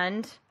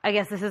hand, I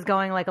guess this is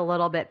going like a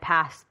little bit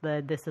past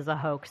the this is a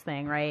hoax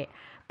thing, right?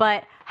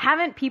 But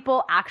haven't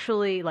people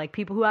actually, like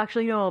people who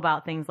actually know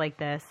about things like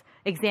this,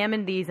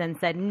 examined these and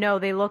said, no,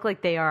 they look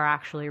like they are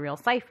actually real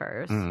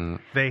ciphers?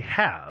 They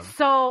have.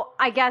 So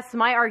I guess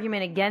my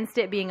argument against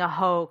it being a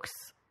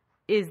hoax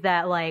is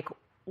that, like,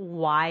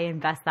 why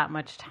invest that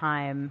much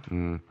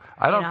time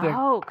I don't in think, a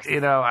hoax?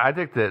 I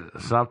think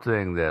that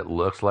something that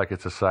looks like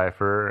it's a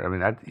cipher, I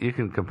mean, you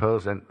can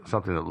compose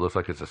something that looks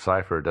like it's a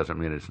cipher, doesn't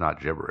mean it's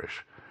not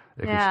gibberish.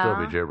 It can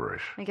still be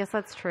gibberish. I guess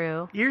that's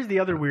true. Here's the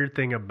other weird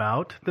thing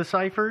about the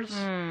ciphers.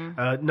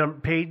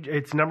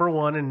 It's number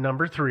 1 and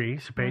number 3,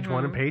 so page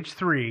 1 and page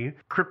 3.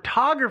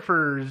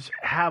 Cryptographers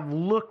have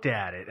looked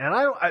at it, and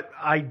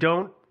I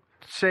don't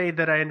say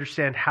that I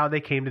understand how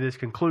they came to this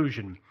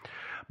conclusion.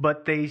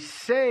 But they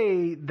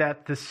say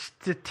that the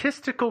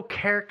statistical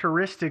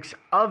characteristics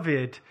of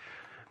it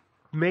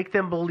make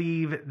them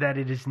believe that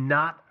it is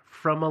not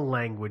from a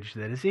language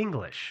that is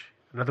English.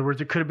 In other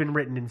words, it could have been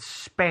written in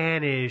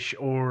Spanish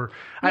or,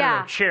 I don't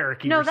know,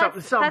 Cherokee or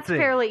something. That's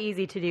fairly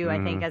easy to do,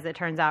 I think, as it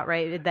turns out,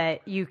 right?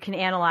 That you can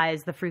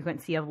analyze the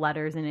frequency of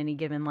letters in any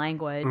given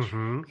language,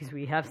 because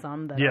we have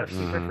some that are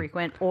super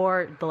frequent,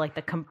 or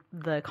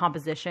the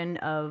composition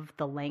of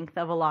the length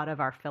of a lot of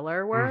our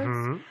filler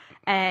words,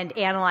 and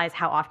analyze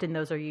how often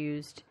those are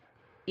used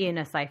in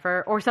a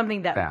cipher or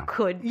something that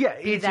could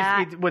be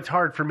that. What's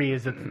hard for me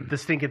is that the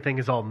stinking thing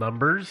is all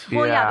numbers.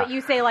 Well, yeah, but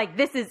you say, like,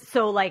 this is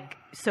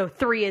so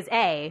 3 is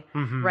A,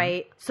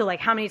 right? So, like,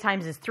 how many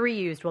times is 3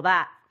 used? Well,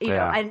 that, you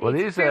know, and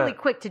it's fairly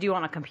quick to do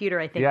on a computer,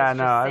 I think.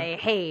 Yeah, say,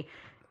 hey,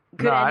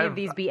 could any of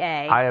these be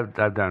A?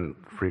 I've done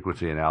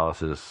frequency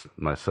analysis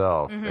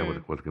myself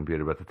with a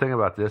computer, but the thing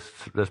about this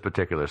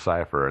particular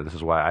cipher, and this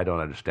is why I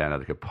don't understand how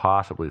they could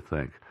possibly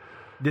think.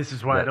 This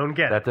is why I don't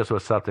get that this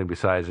was something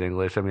besides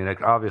English. I mean,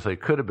 obviously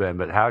it could have been,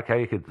 but how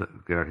you could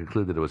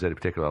conclude that it was any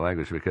particular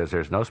language, because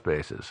there's no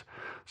spaces,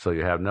 so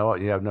you have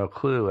no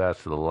clue as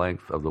to the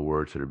length of the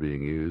words that are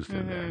being used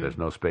in there. There's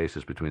no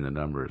spaces between the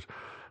numbers.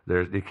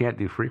 You can't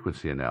do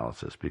frequency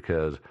analysis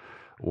because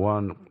they're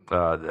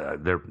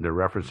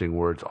referencing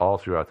words all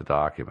throughout the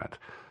document.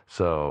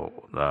 So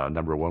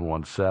number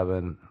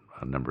 117,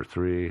 number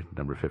 3,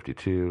 number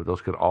 52,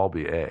 those could all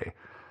be A.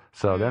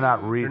 So they're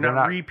not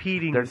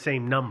repeating the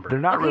same number. They're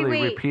not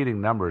really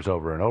repeating numbers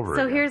over and over.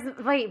 So again.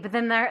 but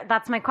then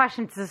that's my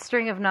question. It's a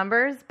string of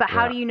numbers, but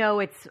how do you know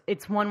it's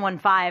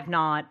 115,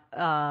 not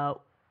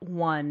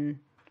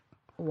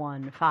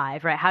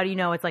 115, right? How do you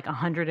know it's like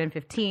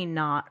 115,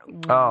 not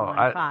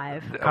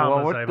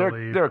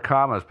 115? There are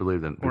commas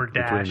between them, or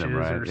dashes between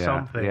them, right? or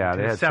something. Yeah,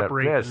 they had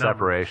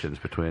separations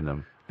between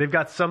them. They've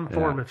got some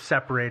form of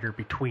separator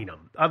between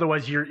them.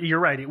 Otherwise, you're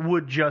right. It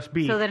would just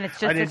be so then it's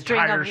just a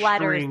string of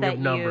letters that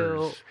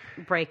you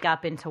break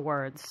up into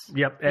words.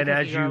 Yep, and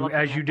as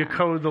you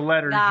decode the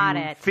letters,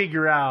 you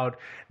figure out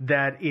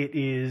that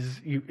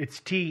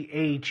it's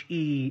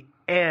THEN.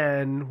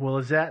 Well,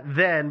 is that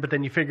then? But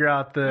then you figure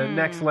out the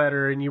next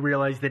letter, and you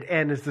realize that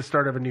N is the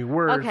start of a new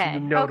word. Okay. So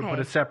you know to put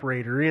a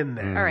separator in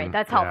there. All right,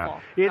 that's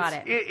helpful. Got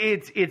it.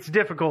 It's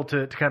difficult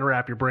to kind of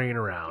wrap your brain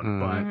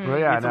around, but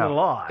it's a little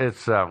odd.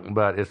 It's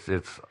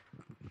it's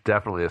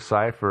definitely a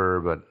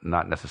cipher, but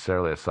not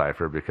necessarily a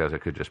cipher because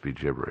it could just be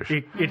gibberish.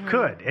 It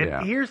could.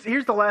 And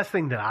here's the last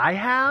thing that I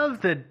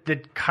have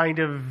that kind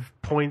of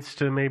points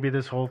to maybe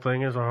this whole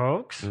thing is a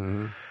hoax.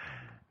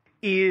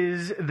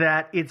 Is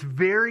that it's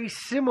very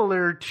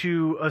similar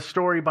to a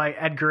story by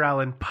Edgar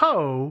Allan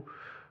Poe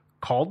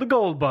called The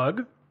Gold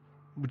Bug,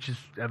 which is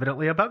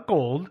evidently about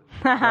gold,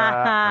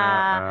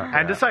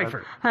 and a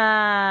cipher.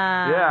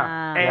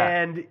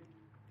 And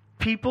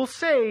people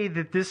say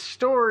that this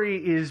story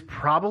is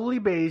probably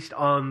based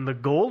on The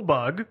Gold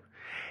Bug.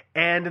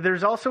 And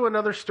there's also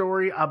another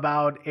story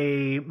about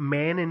a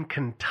man in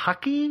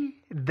Kentucky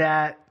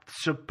that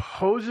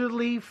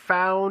supposedly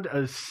found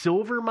a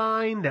silver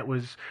mine that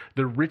was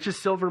the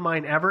richest silver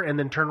mine ever, and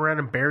then turned around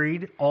and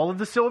buried all of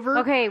the silver.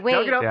 Okay, wait.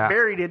 Dug it up,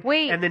 buried it,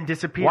 and then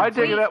disappeared. Why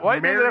dig it up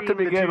to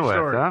begin with?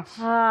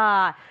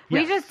 Huh?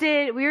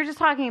 We were just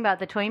talking about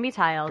the Toynbee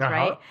tiles,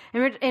 right?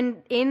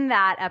 And in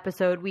that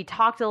episode, we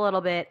talked a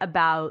little bit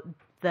about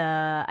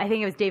I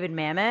think it was David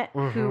Mamet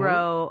who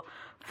wrote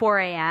 4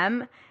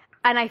 a.m.,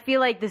 and I feel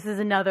like this is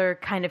another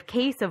kind of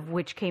case of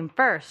which came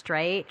first,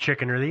 right?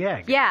 Chicken or the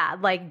egg? Yeah,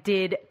 like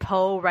did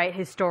Poe write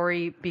his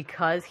story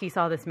because he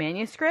saw this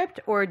manuscript,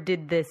 or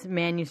did this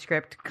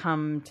manuscript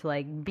come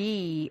to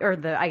be, or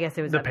I guess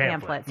it was a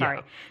pamphlet.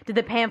 Sorry, did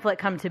the pamphlet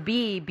come to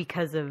be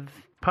because of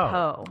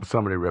Poe?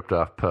 Somebody ripped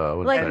off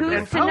Poe.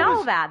 Who's to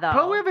know that though?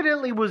 Poe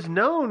evidently was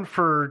known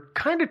for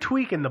kind of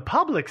tweaking the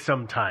public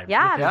sometimes.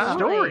 Yeah, with his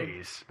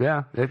stories.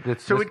 Yeah,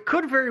 it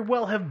could very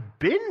well have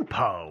been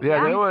Poe.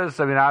 Yeah, there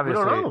was. I mean,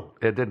 obviously,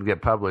 it didn't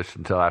get published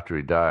until after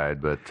he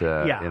died. But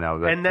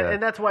and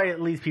that's why it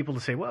leads people to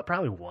say, well, it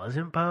probably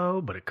wasn't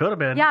Poe, but it could have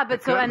been. Yeah,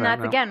 but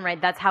that's again, right?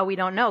 That's how we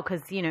don't know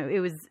because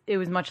it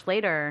was much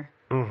later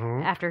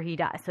after he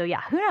died. So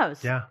yeah, who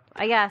knows? Yeah,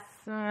 I guess.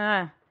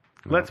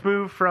 Let's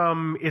move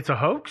from it's a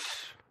hoax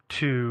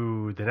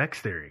to the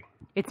next theory.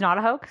 It's not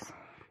a hoax?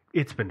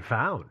 It's been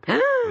found.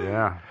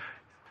 Yeah.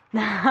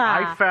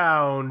 I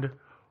found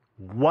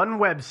one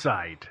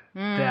website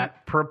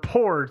that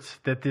purports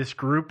that this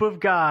group of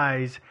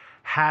guys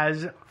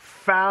has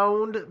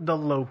found the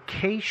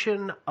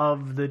location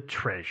of the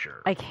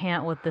treasure. I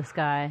can't with this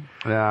guy.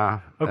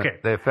 Yeah. Okay.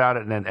 They found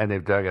it and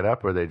they've dug it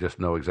up, or they just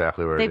know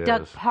exactly where it is? They've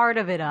dug part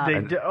of it up.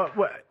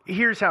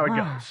 Here's how it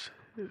goes.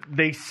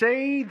 They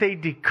say they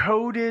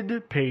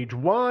decoded page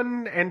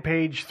 1 and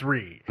page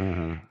 3.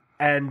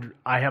 And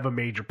I have a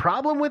major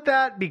problem with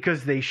that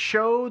because they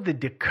show the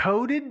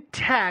decoded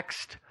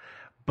text,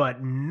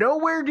 but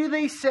nowhere do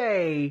they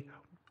say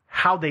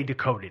how they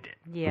decoded it.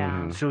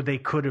 Yeah. So they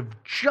could have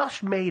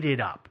just made it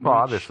up. Well,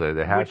 obviously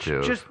they had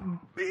to.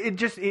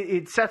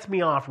 It sets me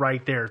off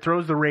right there.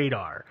 Throws the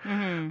radar.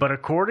 But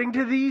according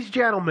to these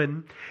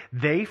gentlemen,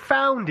 they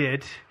found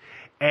it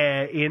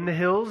in the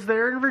hills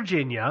there in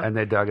Virginia, and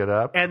they dug it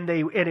up, and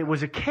it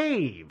was a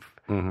cave.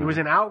 It was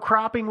an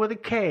outcropping with a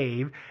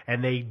cave,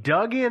 and they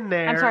dug in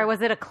there. I'm sorry,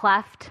 was it a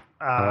cleft?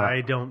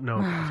 I don't know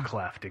if it was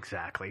cleft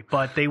exactly,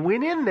 but they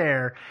went in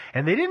there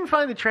and they didn't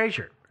find the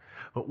treasure.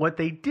 But what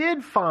they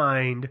did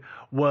find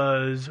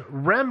was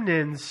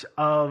remnants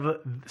of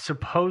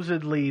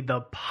supposedly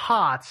the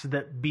pots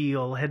that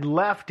Beale had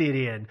left it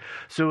in.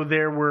 So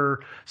there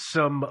were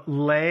some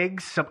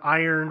legs, some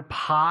iron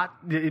pot.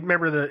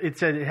 Remember, it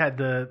said it had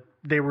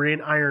they were in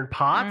iron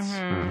pots.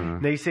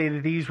 They say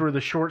that these were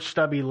the short,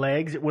 stubby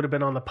legs. It would have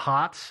been on the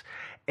pots.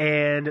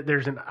 And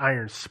there's an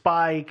iron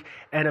spike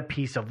and a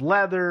piece of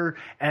leather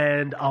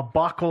and a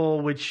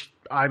buckle, which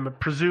I'm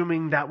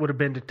presuming that would have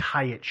been to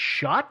tie it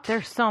shut.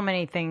 There's so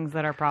many things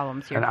that are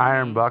problems here. An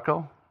iron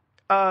buckle?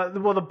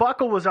 Well, the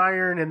buckle was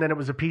iron, and then it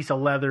was a piece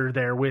of leather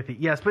there with it.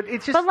 Yes, but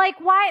it's just... But,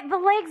 why... The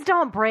legs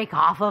don't break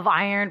off of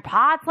iron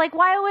pots.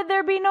 Why would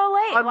there be no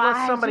legs?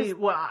 Unless somebody...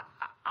 Well,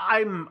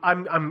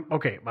 I'm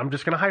okay. I'm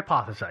just going to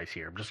hypothesize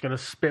here. I'm just going to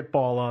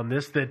spitball on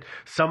this, that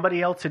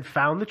somebody else had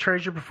found the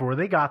treasure before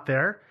they got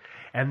there,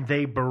 and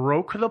they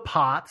broke the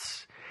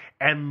pots,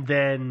 and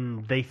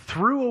then they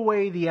threw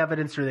away the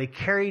evidence, or they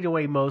carried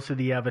away most of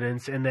the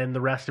evidence, and then the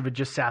rest of it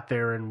just sat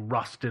there and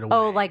rusted away.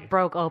 Oh,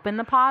 broke open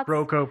the pots?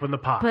 Broke open the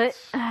pots. But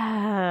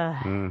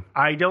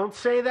I don't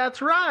say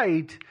that's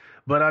right,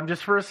 But I'm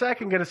just for a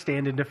second going to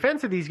stand in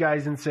defense of these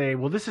guys and say,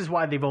 well, this is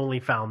why they've only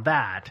found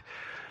that.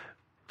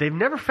 They've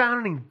never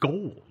found any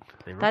gold.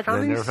 They never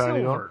found any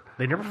silver.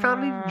 They never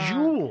found any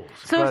jewels.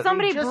 So if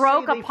somebody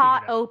broke a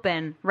pot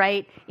open,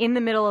 right, in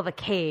the middle of a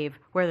cave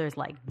where there's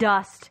like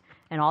dust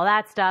and all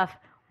that stuff,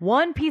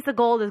 one piece of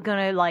gold is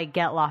going to like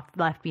get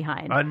left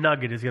behind. A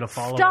nugget is going to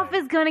fall Stuff away.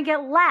 is going to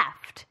get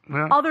left,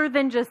 other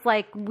than just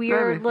like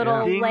weird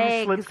little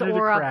legs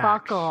or a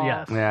buckle.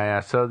 Yes. Yeah.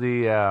 So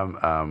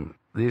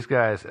these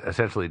guys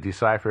essentially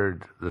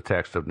deciphered the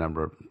text of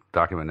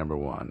document number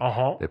 1.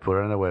 They put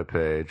it on their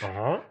webpage,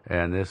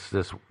 and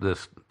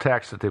this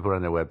text that they put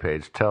on their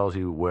webpage tells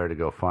you where to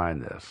go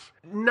find this.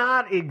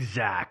 Not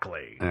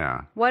exactly.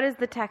 Yeah. What does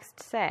the text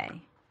say?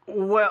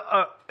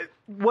 Well,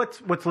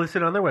 what's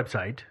listed on their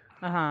website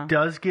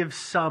does give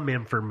some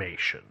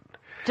information.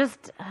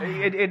 Just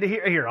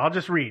here, I'll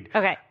just read.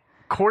 Okay.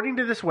 According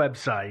to this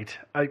website,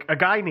 a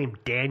guy named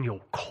Daniel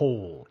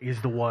Cole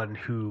is the one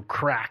who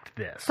cracked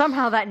this.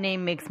 Somehow that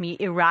name makes me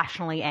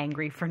irrationally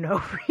angry for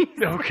no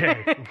reason.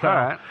 Okay. All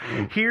right.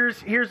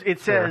 Here's it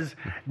says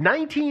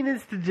 19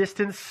 is the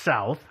distance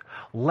south,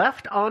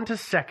 left onto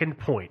second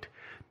point.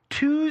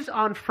 2's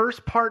on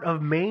first part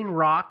of main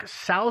rock,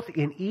 south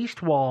in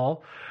east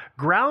wall,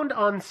 ground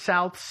on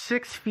south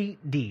 6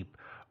 feet deep.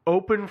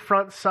 Open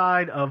front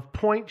side of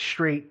point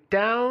straight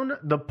down,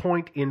 the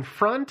point in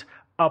front,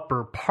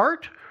 upper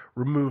part,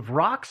 remove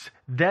rocks,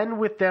 then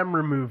with them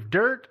remove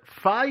dirt,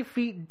 5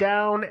 feet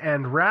down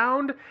and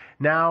round.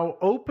 Now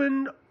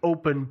open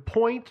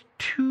point,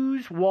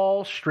 2's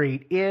wall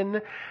straight in.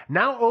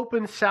 Now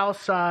open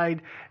south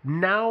side,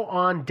 now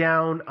on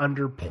down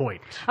under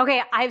point.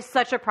 Okay, I have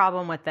such a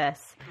problem with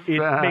this. It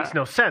makes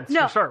no sense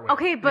to start with.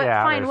 Okay, but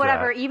fine,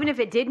 whatever. Even if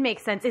it did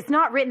make sense, it's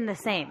not written the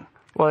same.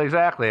 Well,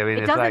 exactly. I mean,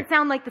 it doesn't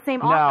sound like the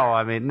same author. No,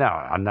 I mean, no,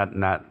 I'm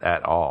not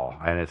at all,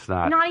 and it's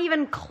not. Not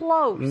even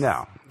close.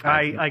 No,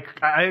 I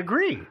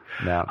agree.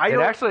 No, it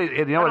actually,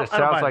 you know what it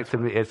sounds like to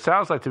me? It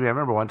sounds like to me. I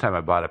remember one time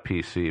I bought a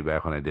PC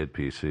back when I did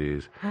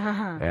PCs,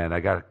 and I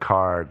got a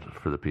card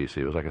for the PC.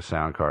 It was like a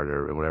sound card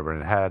or whatever,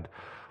 and it had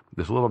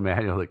this little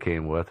manual that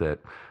came with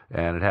it,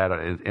 and it had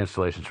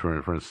installations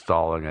for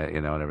installing it,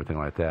 and everything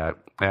like that.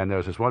 And there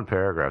was this one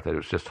paragraph that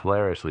was just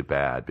hilariously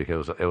bad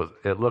because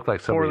it looked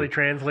like somebody poorly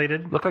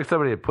translated. Looked like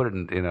somebody had put it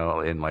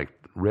in like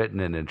written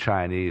in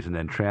Chinese and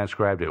then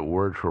transcribed it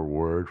word for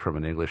word from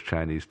an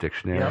English-Chinese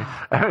dictionary. Yep.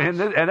 I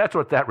mean, and that's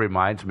what that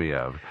reminds me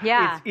of.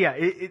 Yeah,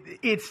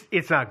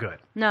 it's not good.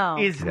 No,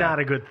 it's not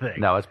a good thing.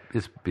 No, it's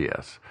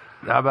BS.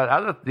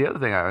 But the other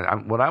thing,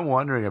 what I'm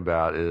wondering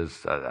about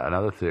is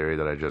another theory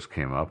that I just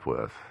came up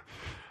with.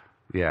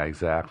 Yeah,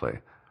 exactly.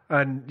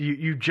 And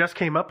you just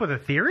came up with a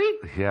theory?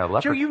 Yeah,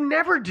 Joe, you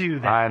never do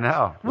that. I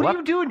know. What are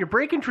you doing? You're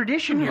breaking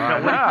tradition here. I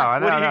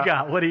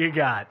know. What do you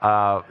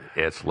got?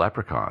 It's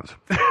leprechauns.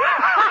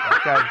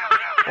 Okay.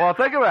 Well,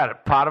 think about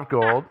it. Pots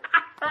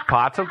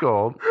of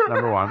gold,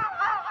 number 1.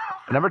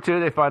 Number 2,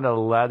 they find a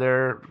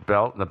leather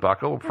belt and a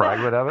buckle,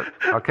 fragment of it.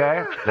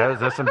 Okay?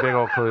 There's some big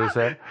old clues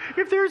there.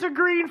 If there's a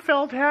green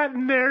felt hat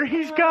in there,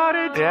 he's got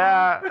it.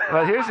 Yeah,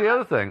 but here's the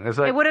other thing. It's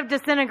like, it would have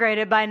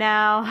disintegrated by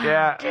now.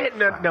 Yeah.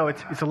 No,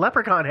 it's a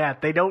leprechaun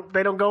hat. They don't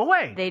go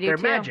away. They do They're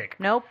too. magic.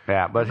 Nope.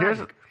 Yeah, but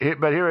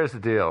here is the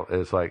deal.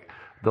 It's like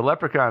the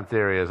leprechaun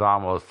theory is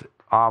almost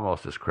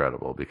as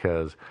credible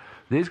because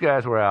these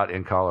guys were out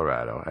in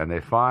Colorado, and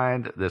they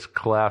find this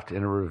cleft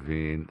in a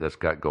ravine that's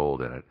got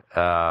gold in it.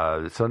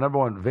 So, number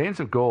 1, veins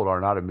of gold are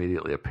not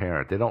immediately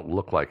apparent. They don't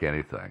look like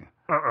anything.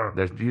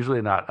 There's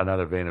usually not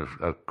another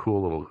a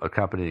cool little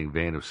accompanying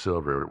vein of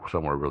silver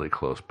somewhere really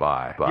close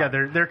by. But, yeah,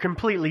 they're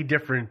completely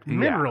different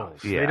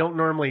minerals. Yeah. They don't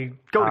normally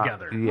go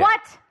together. Yeah.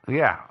 What?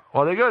 Yeah.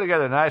 Well, they go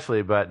together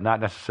nicely, but not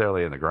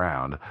necessarily in the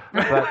ground.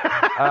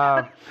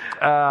 But,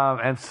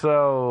 and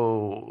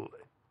so...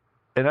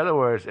 In other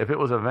words, if it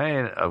was a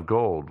vein of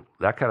gold,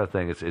 that kind of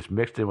thing, it's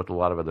mixed in with a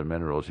lot of other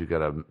minerals. You've got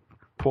to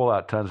pull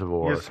out tons of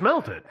ore. You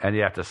smelt it. And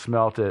you have to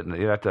smelt it, and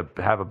you have to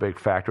have a big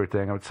factory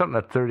thing. I mean, it's something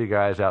that 30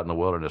 guys out in the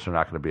wilderness are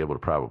not going to be able to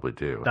probably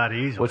do. Not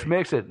easily. Which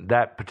makes it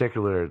that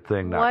particular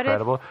thing not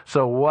credible.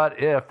 So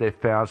what if they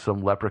found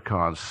some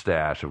leprechaun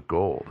stash of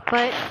gold?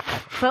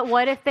 But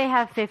what if they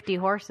have 50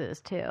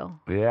 horses, too?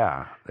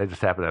 Yeah. They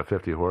just happen to have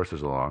 50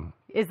 horses along.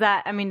 Does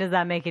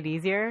that make it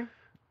easier?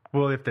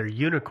 Well, if they're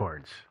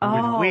unicorns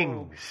with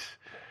wings,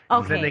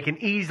 then they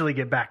can easily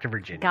get back to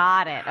Virginia.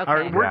 Got it. Okay. All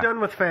right, we're done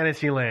with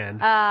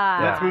Fantasyland.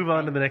 Let's move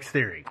on to the next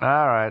theory. All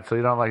right, so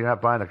you're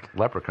not buying the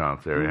leprechaun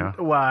theory, huh?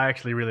 Well, I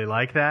actually really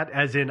like that,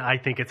 as in I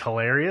think it's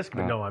hilarious,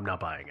 but no, I'm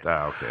not buying it.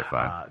 Oh, okay,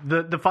 fine.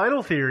 The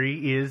final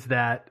theory is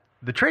that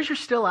the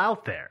treasure's still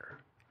out there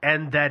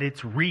and that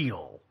it's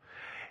real.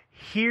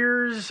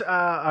 Here's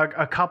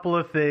a couple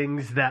of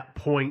things that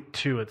point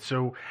to it.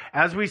 So,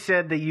 as we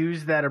said, they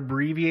use that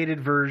abbreviated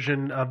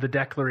version of the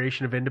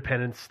Declaration of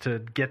Independence to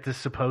get the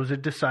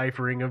supposed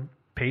deciphering of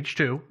page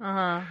 2.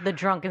 The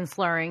drunken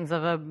slurrings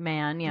of a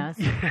man, yes.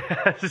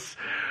 Yes.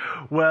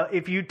 Well,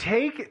 if you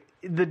take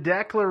the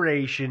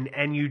Declaration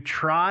and you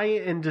try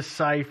and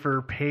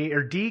decipher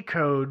or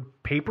decode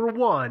paper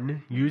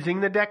 1 using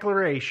the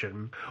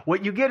Declaration,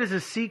 what you get is a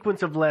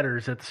sequence of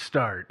letters at the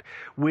start,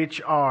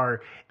 which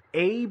are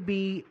A,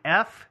 B,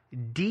 F,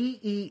 D,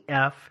 E,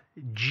 F,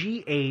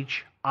 G,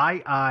 H,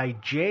 I, I,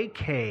 J,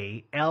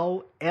 K,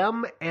 L,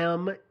 M,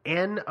 M,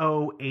 N,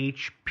 O,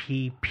 H,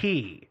 P,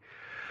 P.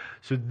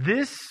 So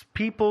this,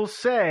 people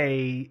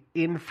say,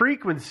 in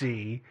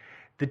frequency,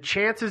 the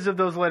chances of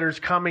those letters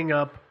coming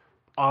up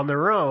on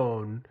their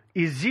own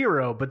is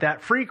 0, but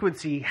that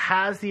frequency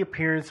has the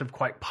appearance of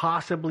quite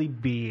possibly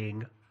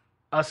being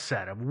a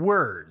set of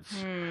words.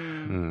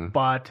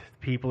 But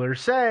people are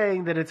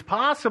saying that it's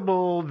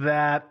possible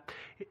that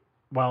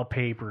while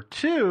paper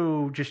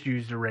 2 just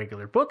used a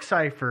regular book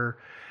cipher,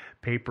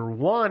 paper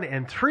 1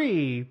 and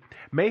 3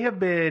 may have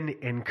been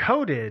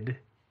encoded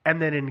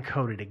and then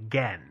encoded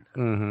again.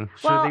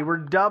 So they were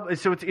double.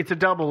 So it's a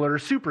double or a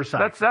super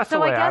cipher. That's the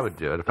way I would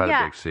do it if I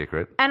had a big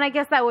secret. And I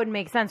guess that would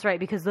make sense, right?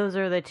 Because those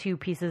are the two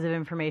pieces of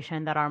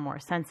information that are more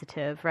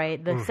sensitive,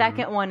 right? The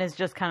second one is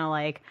just kind of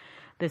like,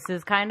 this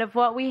is kind of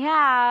what we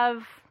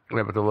have.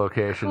 Yeah, but the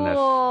location,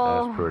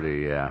 Cool. that's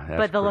pretty, that's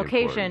but the pretty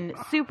location,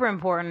 important. super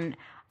important.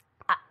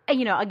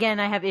 Again,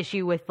 I have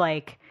issue with,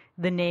 like,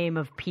 the name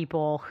of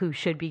people who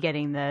should be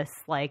getting this.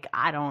 Like,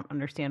 I don't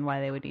understand why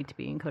they would need to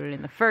be encoded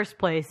in the first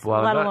place,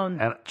 let alone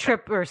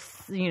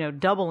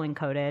double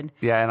encoded.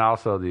 Yeah, and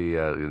also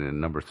the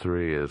number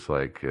 3 is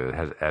like,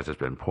 as it's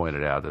been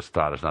pointed out, this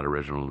thought is not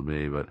original to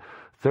me, but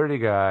 30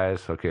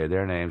 guys, okay,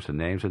 their names, the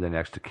names of their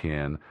next of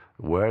kin,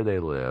 where they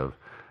live,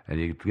 and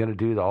you're going to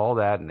do all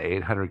that in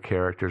 800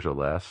 characters or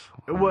less?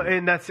 Well,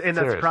 and that's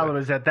the problem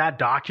is that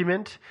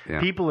document,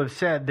 people have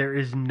said there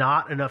is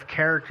not enough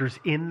characters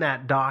in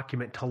that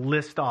document to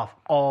list off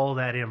all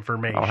that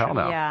information. Oh, hell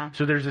no. Yeah.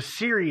 So there's a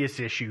serious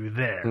issue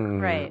there.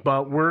 Right.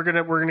 But we're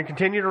gonna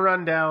continue to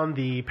run down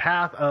the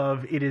path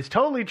of it is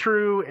totally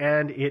true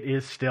and it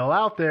is still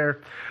out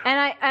there.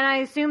 And I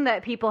assume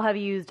that people have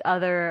used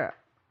other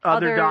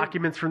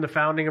documents from the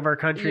founding of our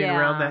country and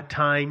around that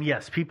time.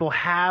 Yes, people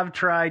have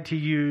tried to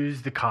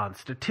use the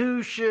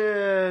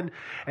Constitution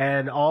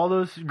and all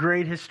those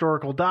great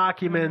historical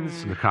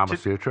documents. The Kama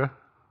Sutra?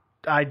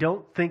 I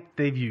don't think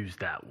they've used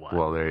that one.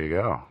 Well, there you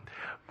go.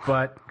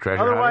 But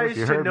Treasure otherwise,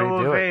 hunters, to no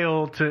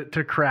avail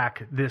to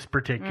crack this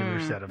particular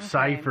set of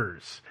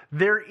ciphers.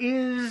 There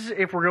is,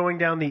 if we're going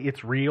down the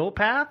it's real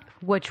path.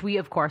 Which we,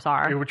 of course,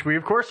 are.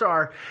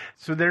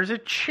 So there's a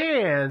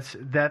chance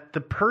that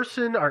the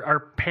person,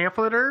 our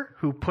pamphleter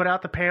who put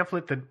out the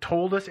pamphlet that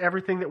told us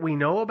everything that we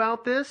know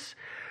about this,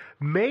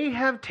 may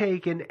have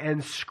taken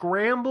and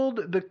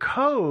scrambled the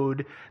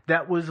code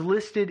that was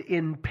listed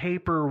in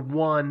paper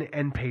 1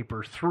 and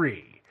paper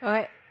 3.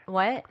 Okay.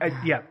 What?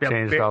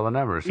 Changed all the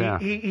numbers,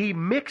 He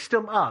mixed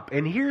them up.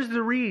 And here's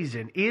the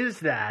reason,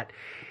 is that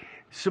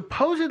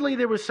supposedly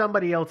there was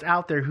somebody else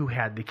out there who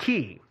had the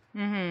key.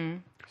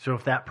 So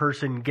if that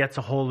person gets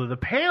a hold of the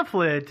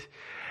pamphlet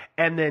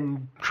and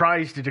then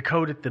tries to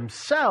decode it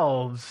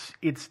themselves,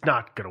 it's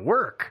not going to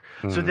work.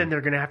 So then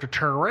they're going to have to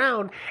turn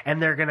around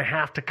and they're going to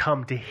have to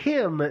come to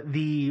him,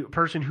 the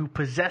person who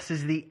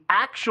possesses the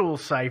actual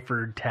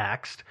ciphered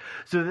text,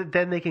 so that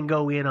then they can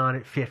go in on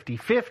it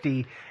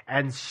 50-50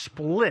 and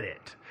split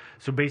it.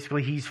 So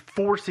basically he's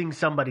forcing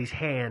somebody's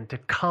hand to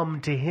come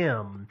to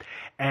him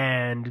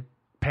and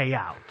pay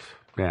out.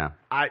 Yeah.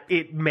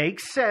 It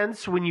makes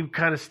sense when you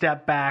kind of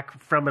step back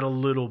from it a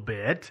little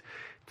bit.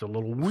 It's a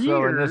little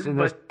weird. So in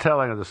this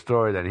telling of the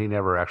story, then he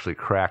never actually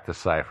cracked the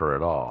cipher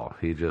at all.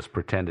 He just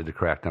pretended to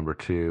crack number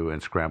 2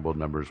 and scrambled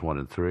numbers 1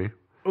 and 3.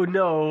 Oh,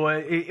 no.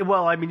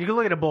 Well, I mean, you can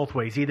look at it both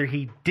ways. Either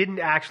he didn't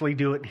actually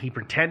do it and he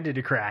pretended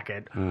to crack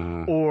it,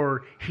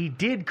 or he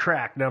did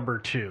crack number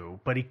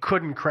 2, but he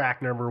couldn't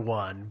crack number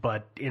 1.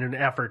 But in an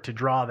effort to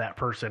draw that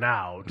person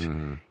out,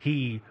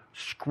 he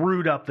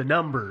screwed up the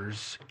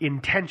numbers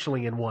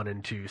intentionally in 1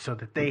 and 2 so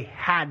that they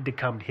had to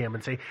come to him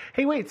and say,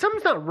 hey, wait,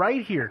 something's not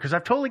right here because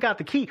I've totally got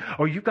the key.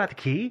 Oh, you got the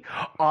key?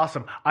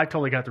 Awesome. I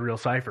totally got the real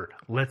cipher.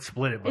 Let's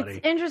split it, buddy.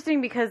 It's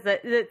interesting because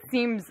that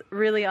seems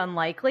really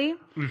unlikely.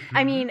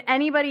 I mean,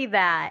 anybody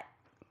that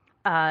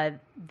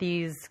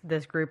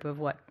this group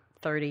of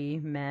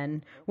 30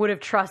 men would have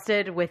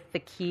trusted with the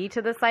key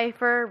to the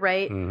cipher,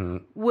 right,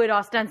 would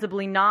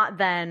ostensibly not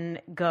then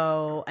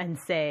go and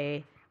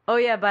say, oh,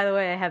 yeah, by the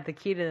way, I have the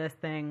key to this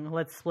thing.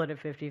 Let's split it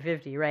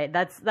 50-50, right?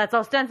 That's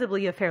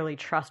ostensibly a fairly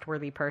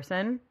trustworthy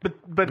person.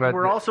 But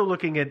we're also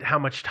looking at how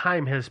much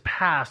time has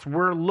passed.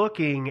 We're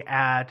looking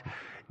at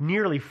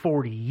nearly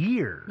 40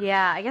 years.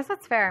 Yeah, I guess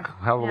that's fair.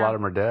 Hell of a lot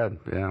of them are dead,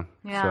 Yeah.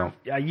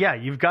 So. Yeah,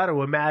 you've got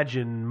to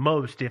imagine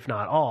most, if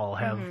not all,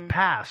 have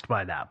passed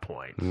by that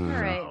point. All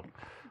right.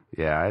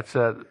 Yeah, it's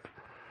an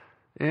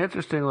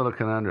interesting little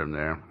conundrum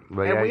there.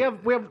 But and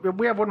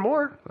we have one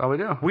more. Oh, we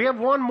do? We have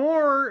one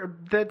more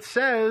that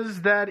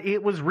says that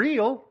it was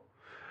real,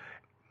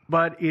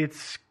 but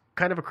it's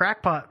kind of a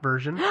crackpot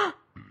version.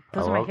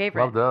 Those are my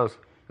favorite. Love those.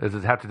 Does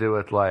it have to do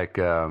with like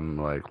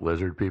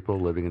lizard people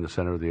living in the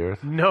center of the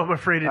earth? No, I'm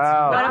afraid it's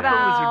Oh. not the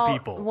lizard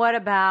people. What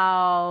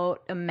about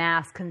a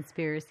mass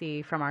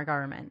conspiracy from our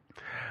government?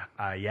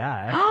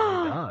 Yeah,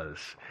 actually it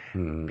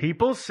does.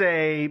 People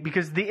say,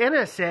 because the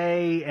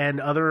NSA and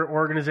other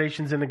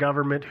organizations in the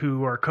government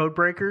who are code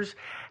breakers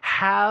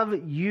have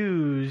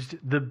used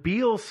the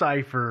Beale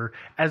cipher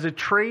as a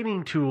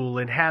training tool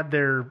and had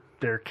their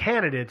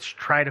candidates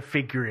try to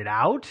figure it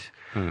out.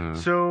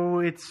 So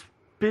it's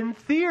been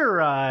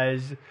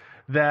theorized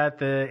that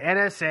the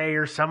NSA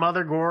or some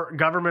other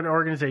government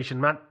organization,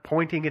 I'm not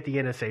pointing at the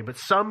NSA, but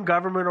some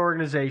government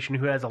organization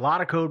who has a lot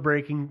of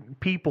code-breaking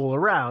people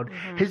around,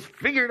 has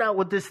figured out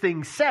what this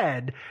thing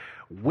said,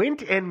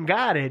 went and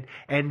got it,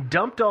 and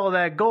dumped all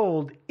that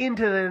gold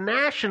into the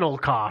national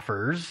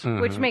coffers.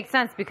 Which makes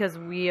sense because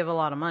we have a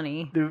lot of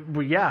money.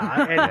 Well,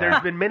 yeah, and there's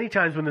been many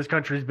times when this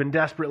country has been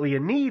desperately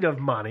in need of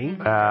money,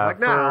 like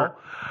now.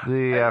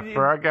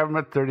 For our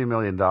government, $30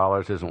 million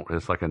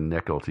is like a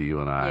nickel to you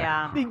and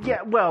I.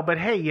 Yeah, well, but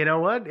hey, you know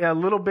what? A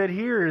little bit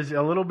here is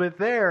a little bit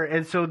there,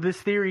 and so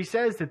this theory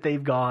says that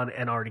they've gone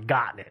and already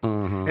gotten it.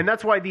 And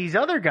that's why these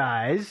other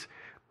guys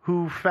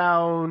who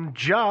found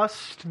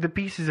just the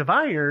pieces of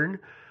iron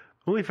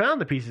only found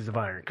the pieces of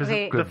iron because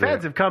the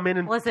feds have come in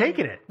and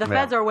taken it. The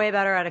feds are way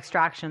better at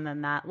extraction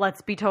than that.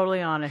 Let's be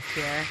totally honest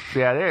here.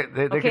 Yeah,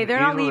 they're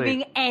not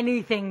leaving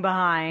anything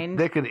behind.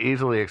 They can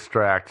easily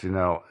extract,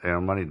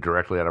 money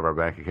directly out of our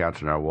bank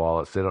accounts and our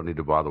wallets. They don't need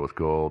to bother with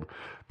gold.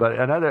 But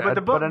another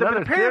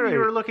pair theory, of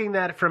you are looking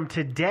at it from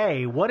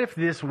today. What if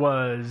this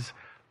was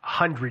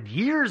 100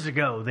 years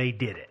ago they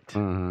did it?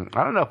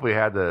 I don't know if we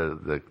had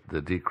the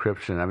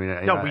decryption. I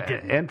mean, no, we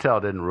didn't. Intel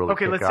didn't really.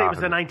 Okay, let's say it was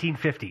the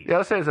 1950s. Yeah,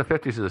 let's say it's the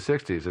 50s or the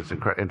 60s. It's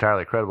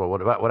entirely credible.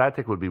 What I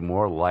think would be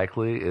more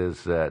likely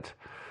is that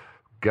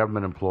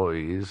government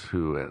employees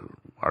who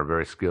are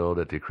very skilled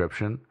at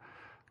decryption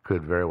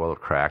could very well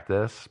have cracked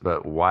this.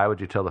 But why would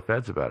you tell the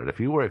feds about it? If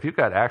you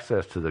got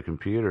access to the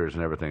computers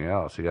and everything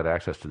else, you got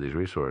access to these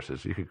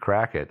resources, you could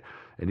crack it,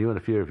 and you and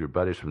a few of your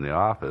buddies from the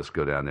office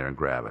go down there and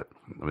grab it.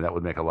 I mean, that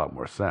would make a lot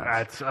more sense.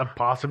 That's a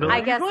possibility. I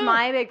guess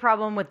my big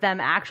problem with them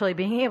actually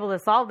being able to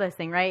solve this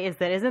thing, right, is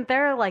that isn't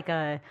there like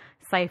a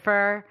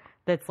cipher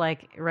that's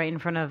like right in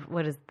front of,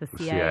 what is the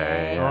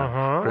CIA?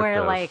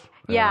 Where like,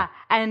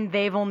 and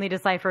they've only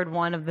deciphered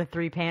one of the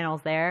 3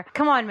 panels there.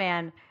 Come on,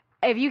 man.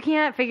 If you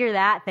can't figure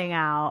that thing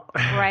out,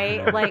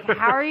 right, like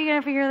how are you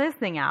going to figure this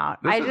thing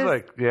out? This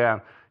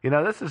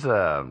is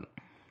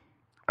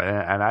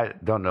and I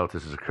don't know if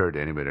this has occurred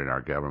to anybody in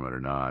our government or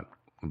not,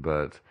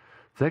 but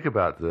think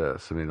about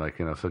this. I mean,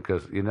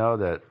 because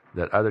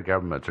that other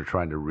governments are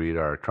trying to read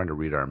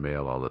our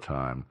mail all the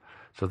time.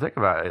 So think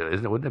about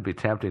it. Wouldn't it be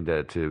tempting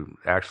to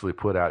actually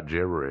put out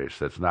gibberish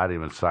that's not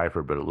even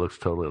cipher, but it looks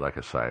totally like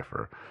a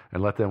cipher,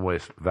 and let them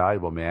waste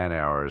valuable man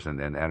hours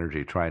and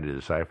energy trying to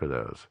decipher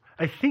those?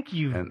 I think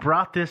you've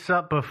brought this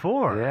up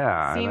before.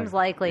 Yeah, seems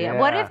likely. Yeah.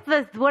 What if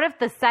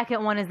the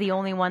second one is the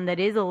only one that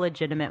is a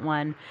legitimate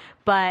one,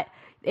 but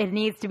it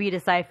needs to be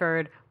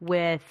deciphered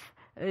with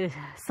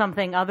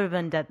something other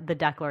than the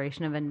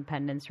Declaration of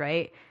Independence,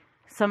 right?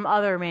 Some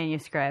other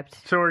manuscript.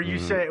 So are you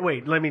saying,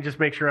 wait, let me just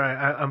make sure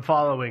I'm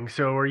following.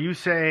 So are you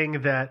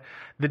saying that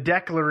the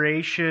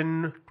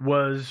Declaration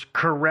was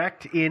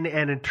correct in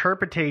an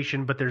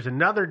interpretation, but there's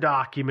another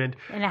document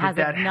and it has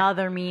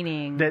another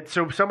meaning?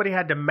 So somebody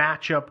had to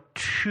match up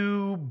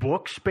 2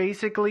 books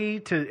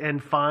basically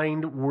and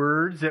find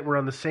words that were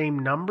on the same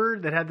number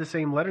that had the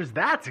same letters?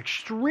 That's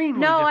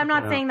extremely difficult. I'm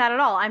not saying that at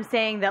all. I'm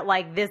saying that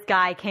like this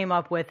guy came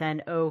up with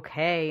an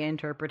okay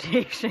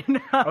interpretation.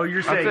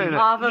 You're saying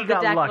off of the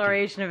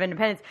Declaration of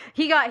Independence.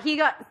 He got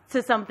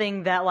to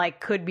something that like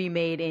could be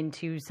made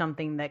into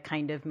something that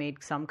kind of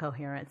made some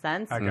coherent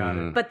sense. I got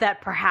it. But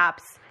that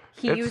perhaps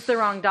he used the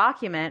wrong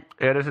document.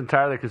 It is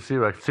entirely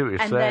conceivable. I can see what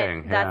you're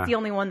saying. That's the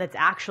only one that's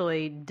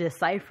actually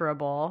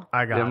decipherable.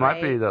 I got it. It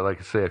might be that,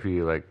 like, say, if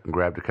you like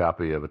grabbed a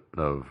copy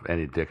of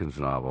any Dickens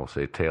novel,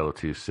 say Tale of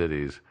Two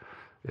Cities,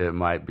 it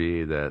might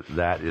be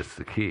that is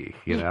the key,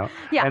 Yeah,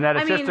 and that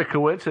it's just a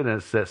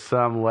coincidence that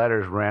some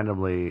letters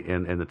randomly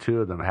in the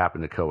 2 of them happen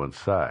to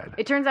coincide.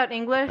 It turns out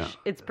English,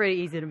 it's pretty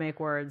easy to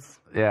make words.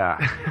 Yeah.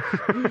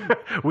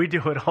 We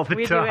do it all the time.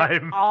 We do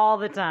it all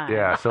the time.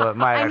 Yeah, so it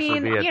might be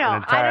an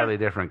entirely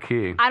different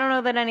key. I don't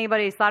know that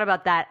anybody's thought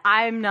about that.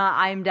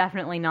 I'm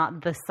definitely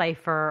not the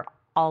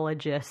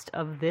cipherologist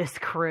of this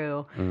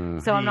crew.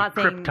 So I'm not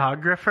saying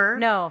cryptographer?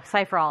 No,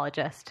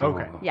 cipherologist.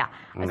 Okay. Yeah.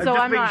 So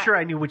I'm making sure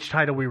I knew which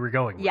title we were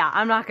going with. Yeah,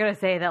 I'm not going to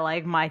say that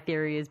like my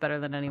theory is better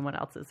than anyone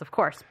else's, of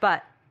course.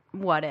 But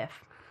what if?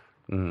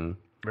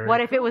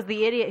 What if it was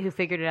the idiot who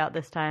figured it out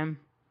this time?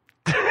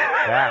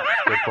 Yeah,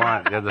 good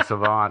point. Yeah, the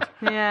savant.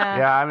 Yeah.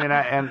 Yeah, I mean,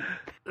 and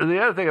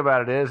the other thing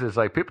about it is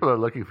like people are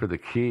looking for the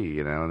key,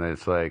 and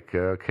it's like,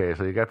 okay,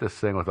 so you got this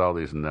thing with all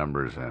these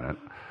numbers in it.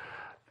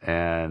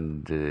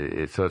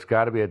 And so it's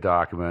got to be a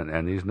document,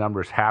 and these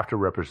numbers have to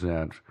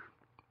represent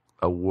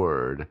a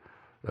word,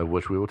 of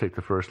which we will take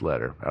the first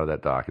letter out of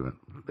that document.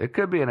 It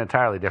could be an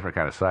entirely different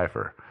kind of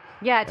cipher.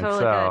 Yeah,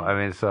 totally.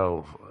 And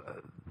so,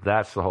 I mean,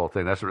 that's the whole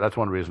thing. That's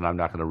one reason I'm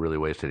not going to really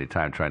waste any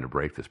time trying to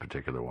break this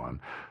particular one.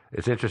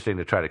 It's interesting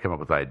to try to come up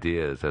with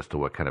ideas as to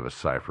what kind of a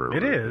cipher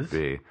it would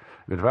be.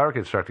 I mean, if I were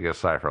constructing a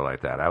cipher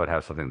like that, I would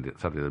have something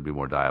that would be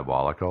more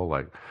diabolical,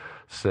 like,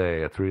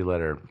 say, a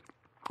 3-letter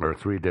or a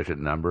 3-digit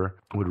number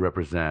would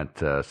represent,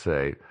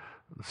 say,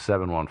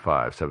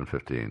 715,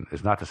 715.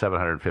 It's not the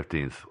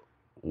 715th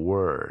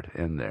word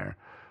in there,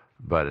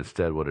 but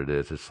instead what it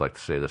is, it's like,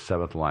 say, the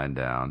 7th line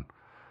down,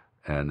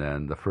 and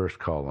then the first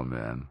column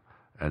in,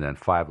 and then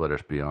 5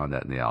 letters beyond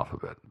that in the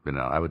alphabet.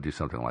 I would do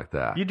something like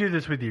that. You do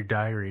this with your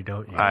diary,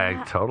 don't you?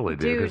 I totally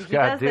do. Dude, he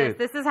does this.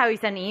 This is how he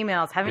sends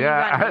emails. Haven't you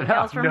gotten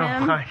emails from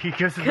him? No, he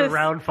gives us a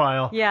round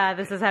file. Yeah,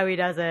 this is how he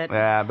does it.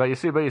 Yeah, but you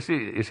see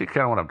kind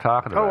of what I'm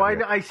talking about. Oh,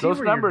 I see. Those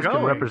where numbers you're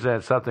going. can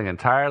represent something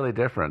entirely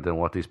different than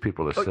what these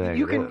people are saying.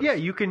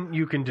 You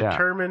can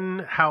determine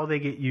how they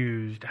get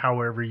used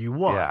however you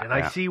want, and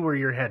I see where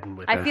you're heading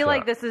with. I feel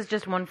like this is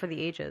just one for the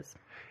ages.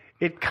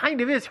 It kind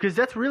of is, because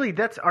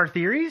that's our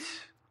theories.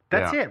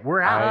 That's it.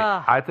 We're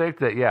out. I think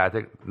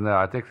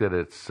that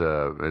it's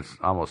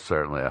almost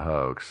certainly a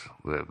hoax.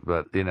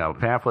 But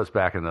pamphlets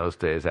back in those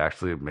days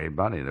actually made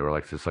money. They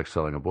were just like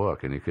selling a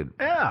book, and you could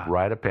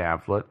write a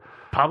pamphlet,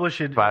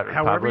 publish it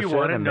however you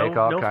want, and make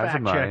all kinds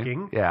of money.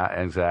 Checking.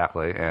 Yeah,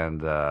 exactly.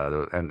 And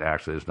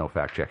actually, there's no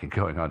fact checking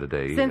going on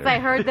today either. Since I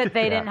heard that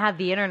they didn't have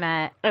the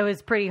internet, it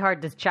was pretty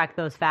hard to check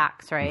those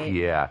facts, right?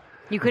 Yeah.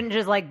 You couldn't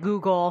just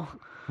Google.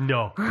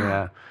 No.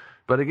 Yeah.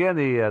 But again,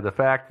 the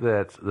fact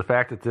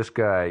that this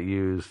guy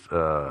used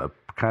a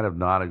kind of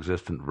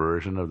non-existent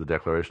version of the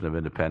Declaration of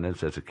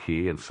Independence as a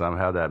key, and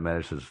somehow that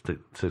manages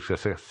to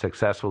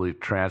successfully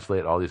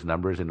translate all these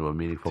numbers into a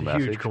meaningful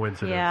message. Huge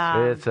coincidence.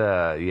 Yeah. It's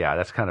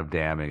that's kind of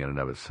damning in and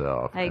of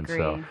itself. I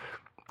agree. And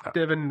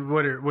Devin,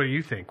 what do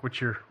you think? Where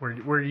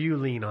do you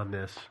lean on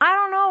this? I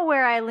don't know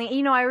where I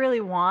lean. I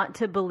really want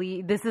to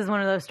believe this is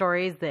one of those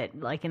stories that,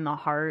 in the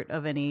heart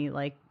of any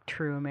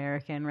true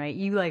American, right?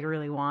 You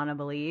really want to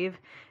believe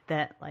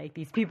that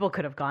these people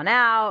could have gone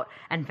out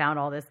and found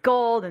all this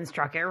gold and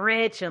struck it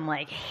rich and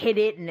hid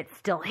it, and it's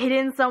still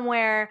hidden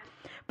somewhere.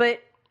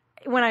 But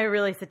when I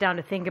really sit down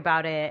to think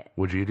about it,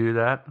 would you do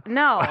that?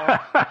 No.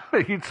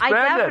 You'd spend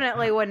I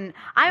definitely wouldn't.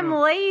 I'm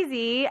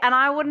lazy, and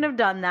I wouldn't have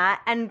done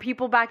that. And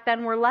people back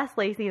then were less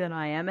lazy than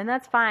I am, and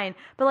that's fine.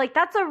 But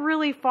that's a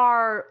really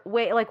far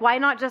way. Why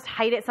not just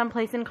hide it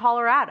someplace in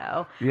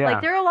Colorado? Yeah.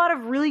 There are a lot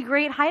of really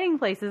great hiding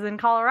places in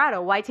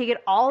Colorado. Why take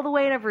it all the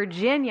way to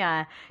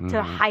Virginia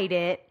to hide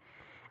it,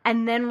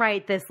 and then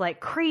write this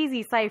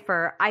crazy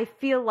cipher? I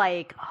feel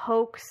like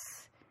hoax.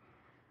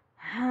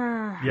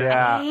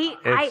 Yeah,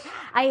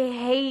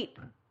 I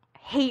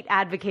hate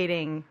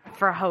advocating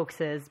for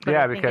hoaxes.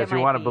 But because you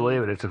want to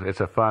believe it.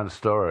 It's a fun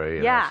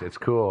story. It's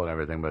cool and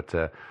everything, but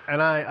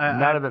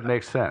none of it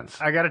makes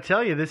sense. I got to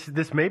tell you,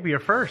 this may be a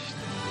first.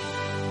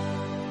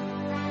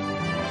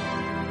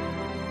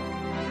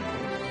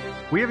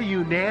 We have a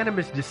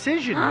unanimous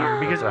decision here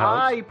because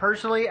I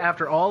personally,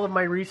 after all of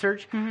my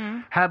research,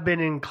 have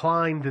been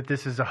inclined that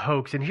this is a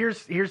hoax. And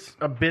here's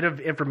a bit of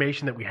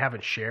information that we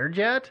haven't shared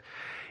yet.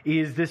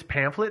 Is this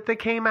pamphlet that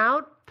came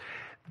out?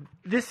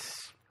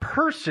 This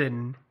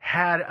person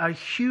had a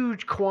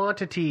huge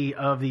quantity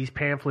of these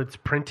pamphlets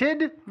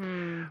printed,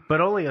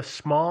 but only a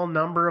small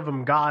number of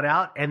them got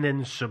out. And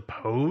then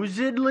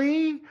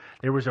supposedly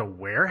there was a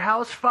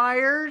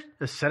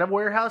set of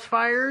warehouse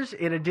fires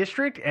in a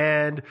district,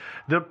 and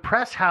the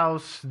press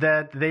house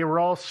that they were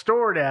all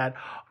stored at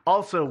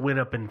also went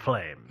up in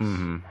flames.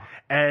 Mm-hmm.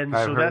 And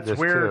so that's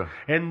where,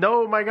 and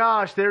oh my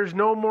gosh, there's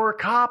no more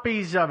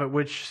copies of it,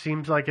 which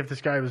seems like if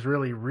this guy was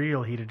really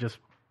real, he'd have just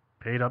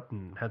paid up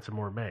and had some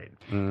more made.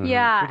 Mm-hmm.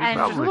 Yeah, and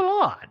it's just a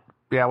little odd.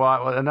 Yeah,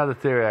 well, another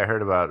theory I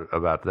heard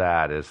about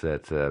that is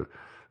that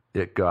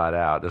it got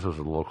out. This was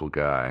a local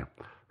guy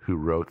who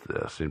wrote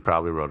this. He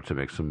probably wrote it to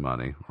make some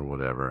money or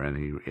whatever.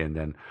 And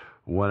then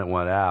when it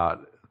went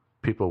out,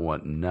 people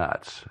went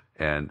nuts.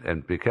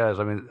 And because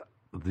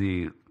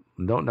the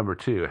note number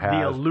 2 has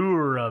the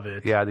allure of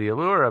it. Yeah, the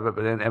allure of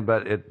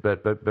it.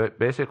 But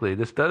basically,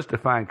 this does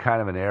define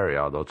kind of an area,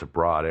 although it's a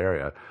broad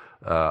area.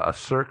 A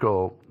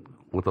circle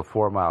with a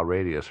 4-mile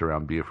radius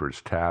around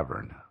Buford's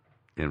Tavern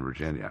in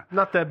Virginia.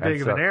 Not that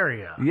big of an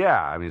area.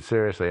 Yeah,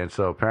 seriously. And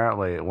so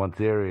apparently one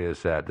theory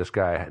is that this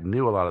guy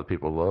knew a lot of the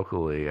people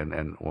locally,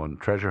 and when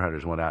treasure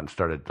hunters went out and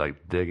started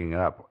digging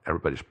up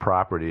everybody's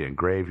property and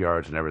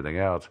graveyards and everything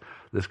else,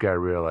 this guy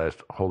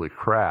realized, holy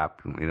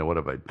crap, what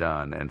have I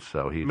done? And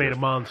so he made a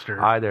monster.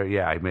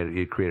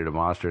 He created a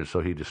monster, and so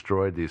he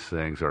destroyed these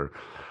things, or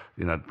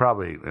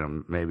probably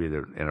maybe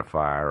they're in a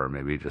fire, or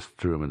maybe he just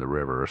threw them in the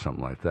river or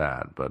something like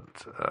that. But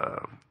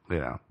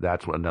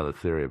that's another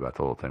theory about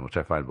the whole thing, which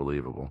I find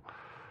believable.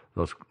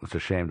 It's a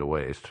shame to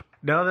waste.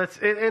 No, that's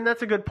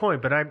a good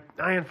point. But I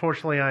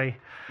unfortunately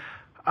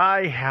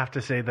I have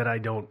to say that I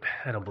don't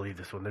believe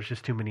this one. There's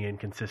just too many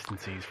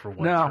inconsistencies for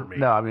once for me.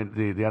 No, I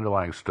mean, the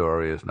underlying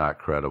story is not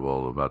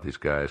credible about these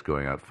guys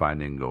going out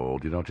finding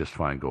gold. You don't just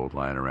find gold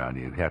lying around.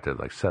 You have to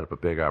set up a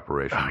big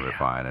operation to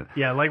refine it.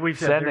 Yeah, like we've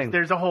said,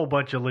 there's a whole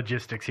bunch of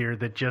logistics here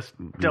that just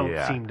don't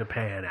seem to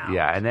pan out.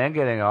 Yeah, and then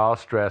getting all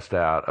stressed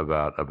out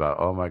about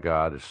oh my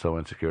God, it's so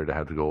insecure to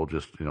have the gold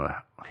just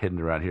hidden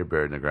around here,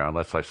 buried in the ground.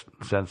 Let's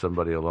send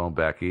somebody alone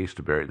back east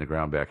to bury it in the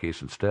ground back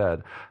east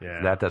instead.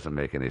 Yeah. That doesn't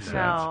make any sense.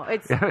 No,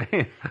 it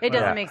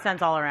doesn't make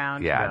sense all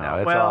around. Yeah, no.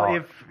 It's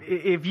well,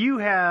 if you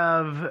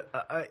have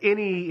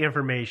any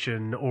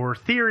information or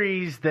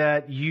theories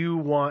that you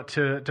want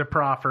to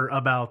proffer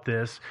about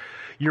this,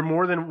 you're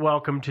more than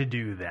welcome to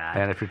do that.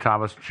 And if you're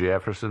Thomas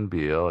Jefferson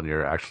Beale and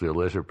you're actually a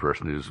lizard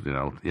person who's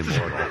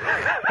immortal,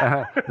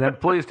 then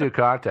please do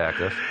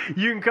contact us.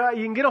 You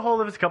can get a hold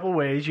of us a couple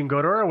ways. You can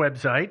go to our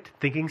website,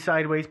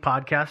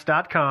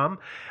 thinkingsidewayspodcast.com.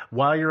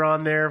 While you're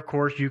on there, of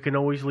course, you can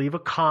always leave a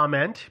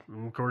comment.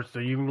 And of course,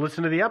 you can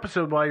listen to the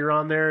episode while you're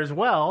on there as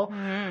well.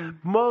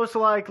 Mm-hmm. Most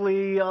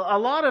likely, a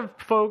lot of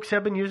folks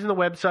have been using the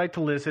website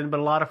to listen, but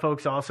a lot of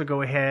folks also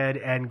go ahead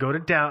and go to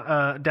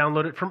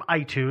download it from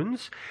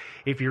iTunes.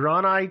 If you're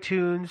on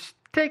iTunes,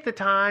 take the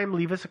time,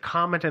 leave us a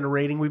comment and a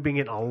rating. We've been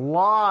getting a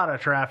lot of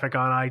traffic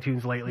on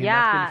iTunes lately.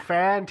 Yeah. And that's been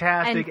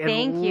fantastic. And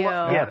thank you.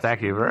 Yeah,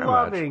 thank you very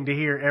much. Loving to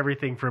hear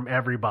everything from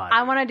everybody.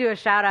 I want to do a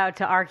shout out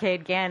to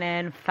Arcade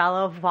Gannon,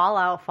 fellow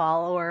Fallout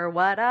follower.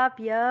 What up,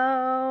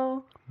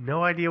 yo?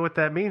 No idea what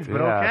that means,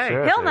 but yeah, okay.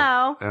 Seriously. He'll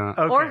know.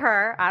 Okay. Or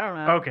her. I don't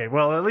know. Okay,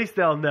 well, at least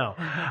they'll know.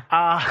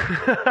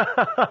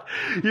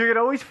 You can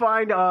always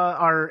find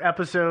our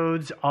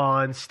episodes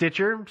on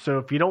Stitcher. So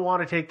if you don't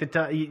want to take the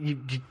time, you're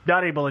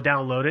not able to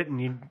download it, and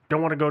you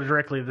don't want to go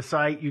directly to the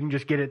site, you can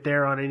just get it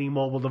there on any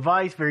mobile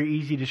device. Very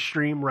easy to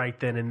stream right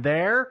then and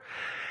there.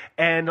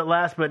 And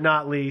last but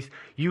not least,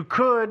 you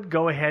could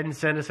go ahead and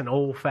send us an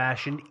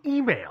old-fashioned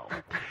email.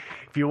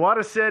 If you want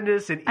to send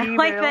us an email... I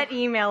like that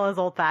email is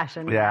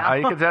old-fashioned. Yeah,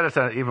 you can send us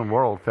an even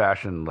more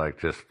old-fashioned,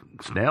 just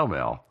snail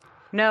mail.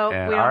 No,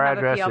 and we don't our have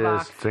address a P.O.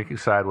 box. is Thinking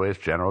Sideways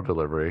General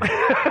Delivery.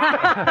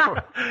 No,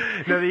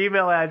 the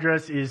email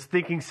address is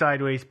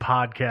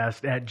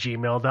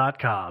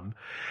thinkingsidewayspodcast@gmail.com.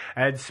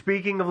 And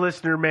speaking of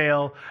listener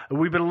mail,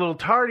 we've been a little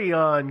tardy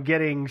on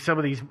getting some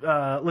of these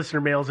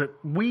listener mails that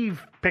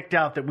we've picked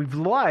out that we've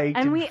liked.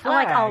 And we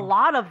like a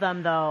lot of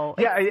them, though.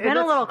 Yeah, it's been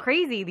a little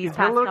crazy these past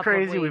couple of weeks. It's been a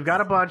little crazy. We've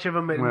got a bunch of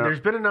them, and there's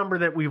been a number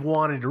that we've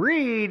wanted to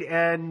read,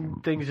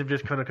 and things have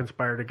just kind of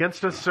conspired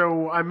against us.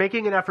 So I'm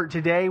making an effort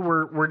today.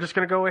 We're just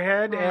going to go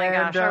ahead. Oh my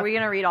gosh, are we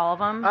going to read all of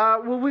them?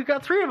 Well, we've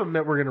got 3 of them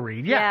that we're going to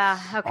read.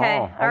 Yes. Yeah. Okay.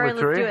 All right,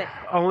 let's do it.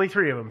 Only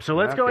 3 of them. So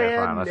let's go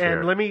ahead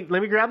and let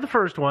me grab the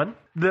first one.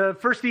 The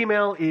first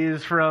email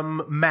is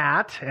from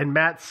Matt, and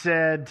Matt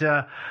said,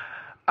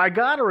 I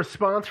got a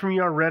response from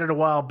you on Reddit a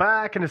while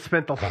back and have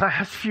spent the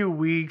last few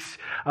weeks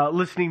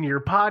listening to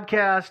your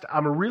podcast.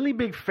 I'm a really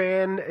big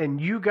fan,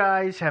 and you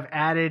guys have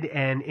added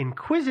an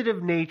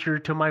inquisitive nature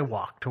to my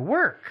walk to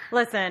work.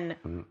 Listen,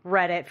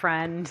 Reddit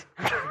friend.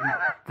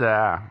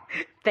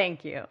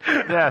 Thank you.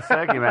 Yes,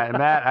 thank you, Matt. And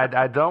Matt,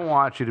 I don't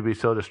want you to be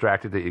so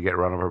distracted that you get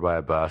run over by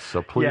a bus,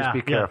 so please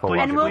be careful.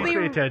 Please, and we'll be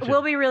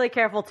really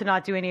careful to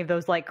not do any of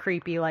those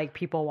creepy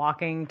people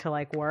walking to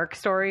work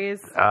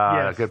stories.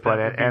 Yes, good point.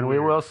 And we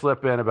will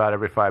slip in about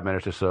every 5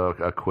 minutes or so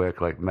a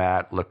quick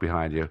Matt, look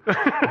behind you.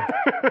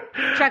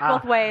 Check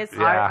both ways.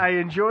 Yeah. I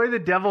enjoy the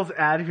devil's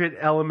advocate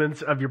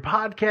elements of your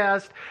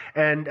podcast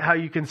and how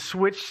you can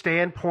switch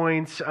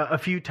standpoints a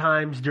few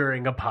times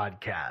during a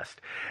podcast.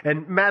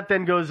 And Matt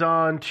then goes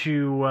on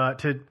to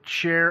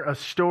share a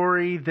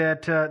story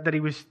that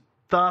he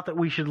thought that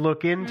we should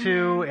look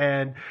into,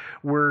 and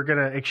we're going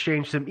to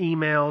exchange some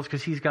emails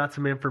because he's got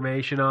some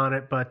information on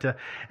it. But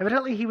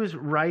evidently he was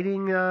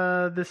writing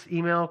this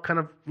email kind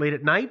of late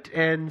at night,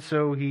 and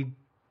so he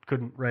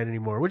couldn't write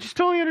anymore, which is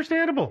totally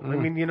understandable. I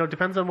mean, it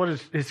depends on what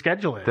his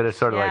schedule is. Did it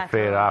sort of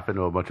fade off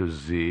into a bunch of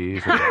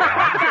Z's?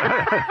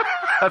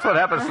 That's what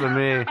happens to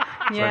me.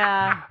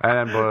 Yeah.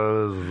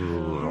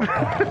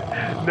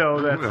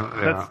 No,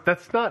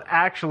 that's not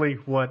actually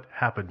what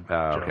happened,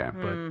 Joe, okay.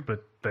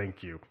 But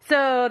thank you.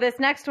 So this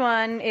next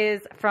one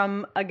is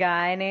from a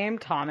guy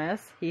named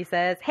Thomas. He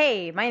says,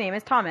 "Hey, my name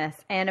is Thomas,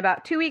 and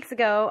about 2 weeks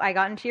ago, I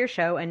got into your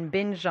show and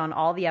binged on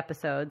all the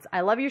episodes.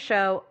 I love your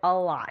show a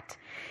lot.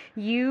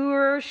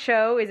 Your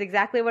show is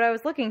exactly what I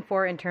was looking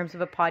for in terms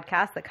of a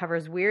podcast that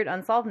covers weird,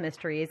 unsolved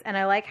mysteries, and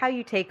I like how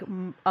you take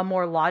a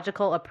more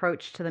logical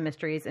approach to the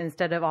mysteries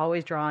instead of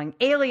always drawing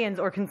aliens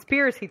or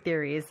conspiracy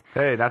theories."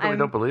 Hey, not that we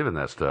don't believe in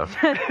that stuff.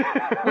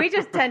 We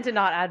just tend to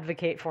not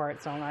advocate for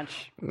it so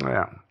much.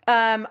 Yeah.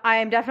 I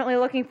am definitely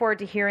looking forward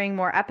to hearing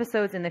more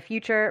episodes in the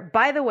future.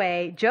 By the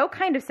way, Joe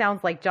kind of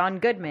sounds like John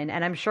Goodman,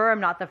 and I'm sure I'm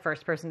not the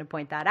first person to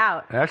point that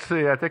out.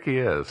 Actually, I think he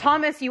is.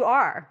 Thomas, you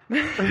are.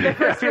 The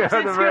first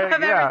person to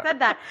have ever said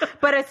that.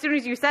 But as soon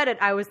as you said it,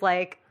 I was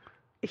like,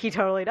 He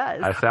totally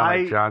does. I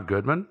sound like John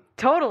Goodman?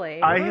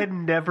 Totally. I had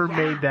never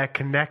made that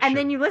connection. And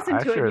then you listen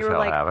to it and you were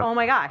like, oh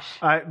my gosh.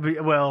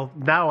 Well,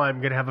 now I'm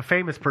going to have a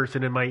famous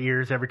person in my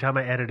ears every time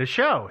I edit a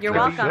show. You're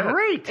welcome.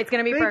 Great. It's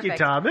going to be Thank perfect.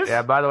 you, Thomas.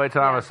 Yeah, by the way,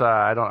 Thomas,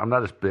 I'm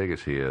not as big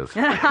as he is.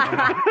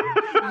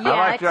 I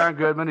like John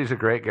Goodman. He's a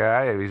great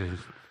guy. He's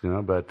just,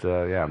 but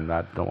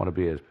don't want to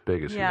be as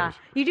big as he is.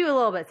 You do a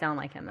little bit sound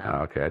like him though.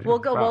 Oh, okay.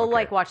 We'll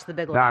watch The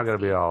Big Lebowski. Now I'm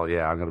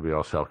going to be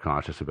all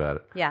self-conscious about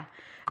it. Yeah.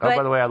 But,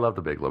 by the way, I love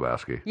The Big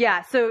Lebowski.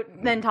 Yeah, so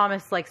then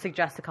Thomas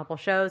suggests a couple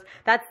shows.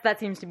 That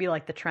seems to be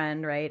the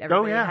trend, right?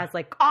 Everybody has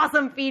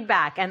awesome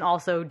feedback and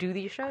also do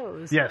these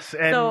shows. Yes,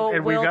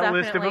 and we've got a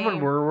list of them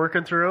and we're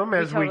working through them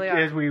as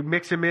we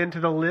mix them into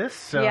the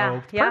list. So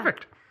it's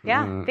perfect.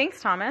 Yeah, thanks,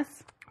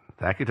 Thomas.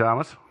 Thank you,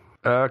 Thomas.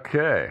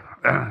 Okay.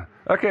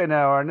 Okay,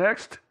 now our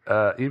next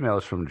email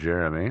is from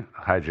Jeremy.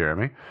 Hi,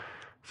 Jeremy.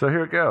 So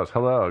here it goes.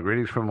 Hello,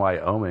 greetings from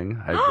Wyoming.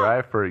 I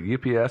drive for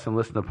UPS and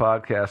listen to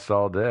podcasts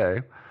all day.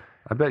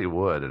 I bet you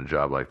would in a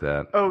job like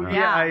that. Oh,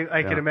 yeah,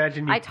 I can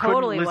imagine you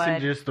totally couldn't listen would.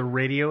 to just the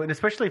radio, and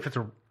especially if it's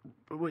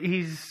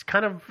he's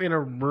kind of in a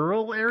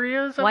rural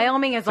area.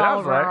 Wyoming is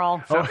all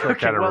rural. Okay,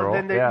 kind of rural.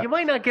 Then you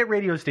might not get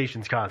radio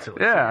stations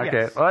constantly. Yeah, so, okay.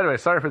 yes. Well, anyway,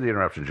 sorry for the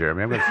interruption,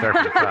 Jeremy. I'm going to start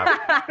from the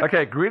top.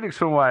 Okay, greetings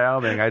from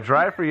Wyoming. I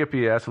drive for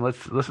UPS and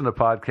listen to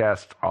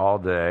podcasts all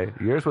day.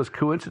 Yours was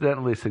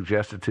coincidentally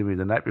suggested to me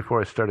the night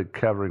before I started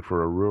covering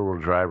for a rural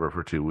driver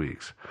for 2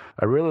 weeks.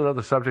 I really love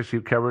the subjects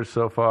you've covered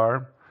so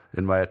far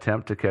in my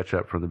attempt to catch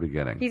up from the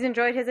beginning. He's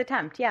enjoyed his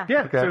attempt, yeah.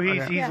 Yeah, so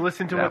he's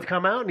listened to what's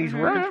come out, and he's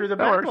working through the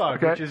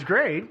backlog, which is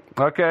great.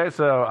 Okay,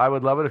 so I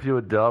would love it if you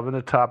would delve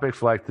into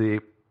topics like the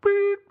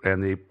beep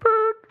and the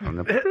boot and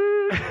the beep.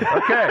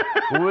 Okay,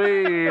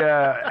 we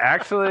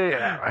actually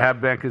have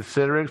been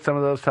considering some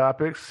of those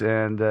topics,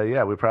 and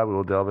we probably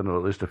will delve into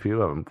at least a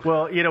few of them.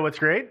 Well, you know what's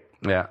great?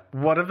 Yeah.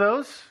 One of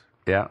those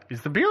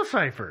is the Beale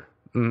Cipher.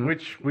 Mm-hmm.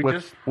 Which we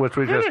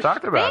just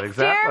talked about. Thanks,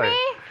 exactly.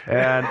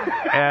 Jeremy.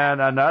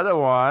 And another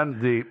one,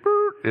 the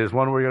is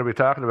one we're going to be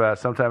talking about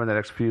sometime in the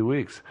next few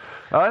weeks.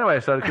 Anyway,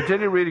 so to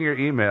continue reading your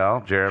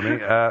email,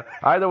 Jeremy,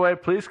 either way,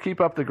 please keep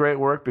up the great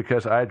work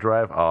because I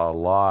drive a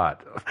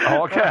lot.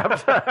 All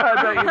caps.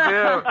 I bet you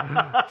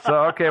do.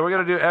 So, okay, we're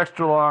going to do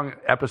extra long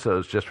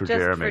episodes just for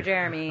Jeremy. Just for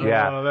Jeremy.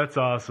 Yeah. Oh, that's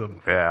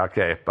awesome. Yeah,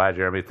 okay. Bye,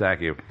 Jeremy.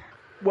 Thank you.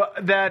 Well,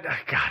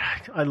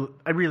 I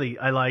really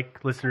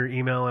like listener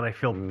email, and I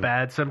feel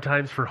bad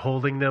sometimes for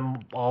holding them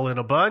all in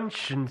a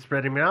bunch and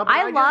spreading them out. But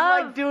I just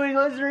like doing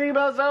listener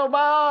email so much.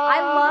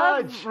 I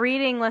love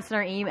reading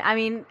listener email. I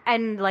mean,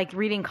 and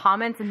reading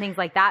comments and things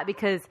like that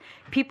because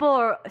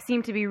people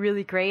seem to be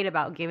really great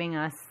about giving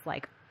us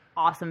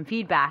awesome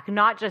feedback,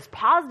 not just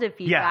positive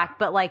feedback,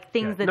 but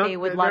things that they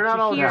would love they're not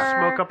to all hear, just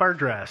smoke up our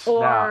dress,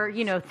 or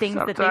things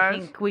that they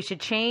think we should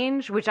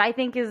change, which I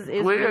think is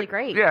really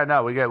great. Yeah,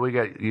 no, we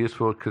get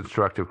useful,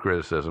 constructive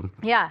criticism.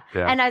 Yeah,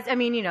 and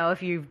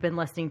if you've been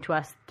listening to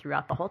us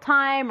throughout the whole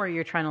time, or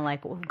you're trying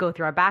to go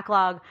through our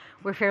backlog,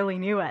 we're fairly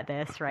new at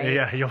this, right?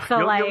 Yeah,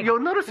 you'll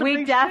notice some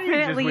we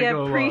definitely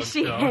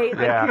appreciate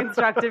the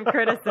constructive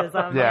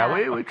criticism.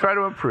 Yeah, we try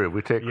to improve.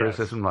 We take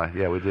criticism.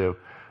 Yeah, we do.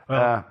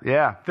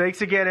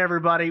 Thanks again,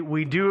 everybody.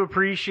 We do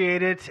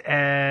appreciate it,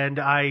 and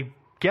I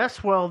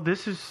guess,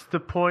 this is the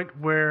point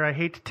where I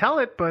hate to tell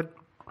it, but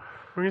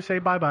we're going to say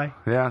bye-bye.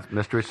 Yeah, it's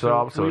mystery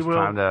solved, so it's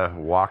time to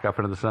walk up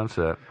into the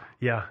sunset.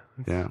 Yeah,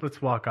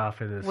 let's walk off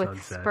into the sunset.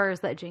 With spurs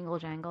that jingle,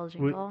 jangle,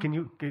 jingle.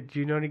 Do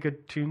you know any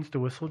good tunes to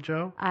whistle,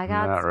 Joe? I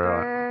got Not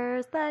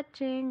spurs that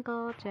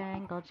jingle,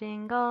 jangle,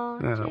 jingle,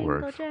 Yeah, jingle,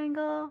 works.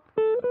 jangle.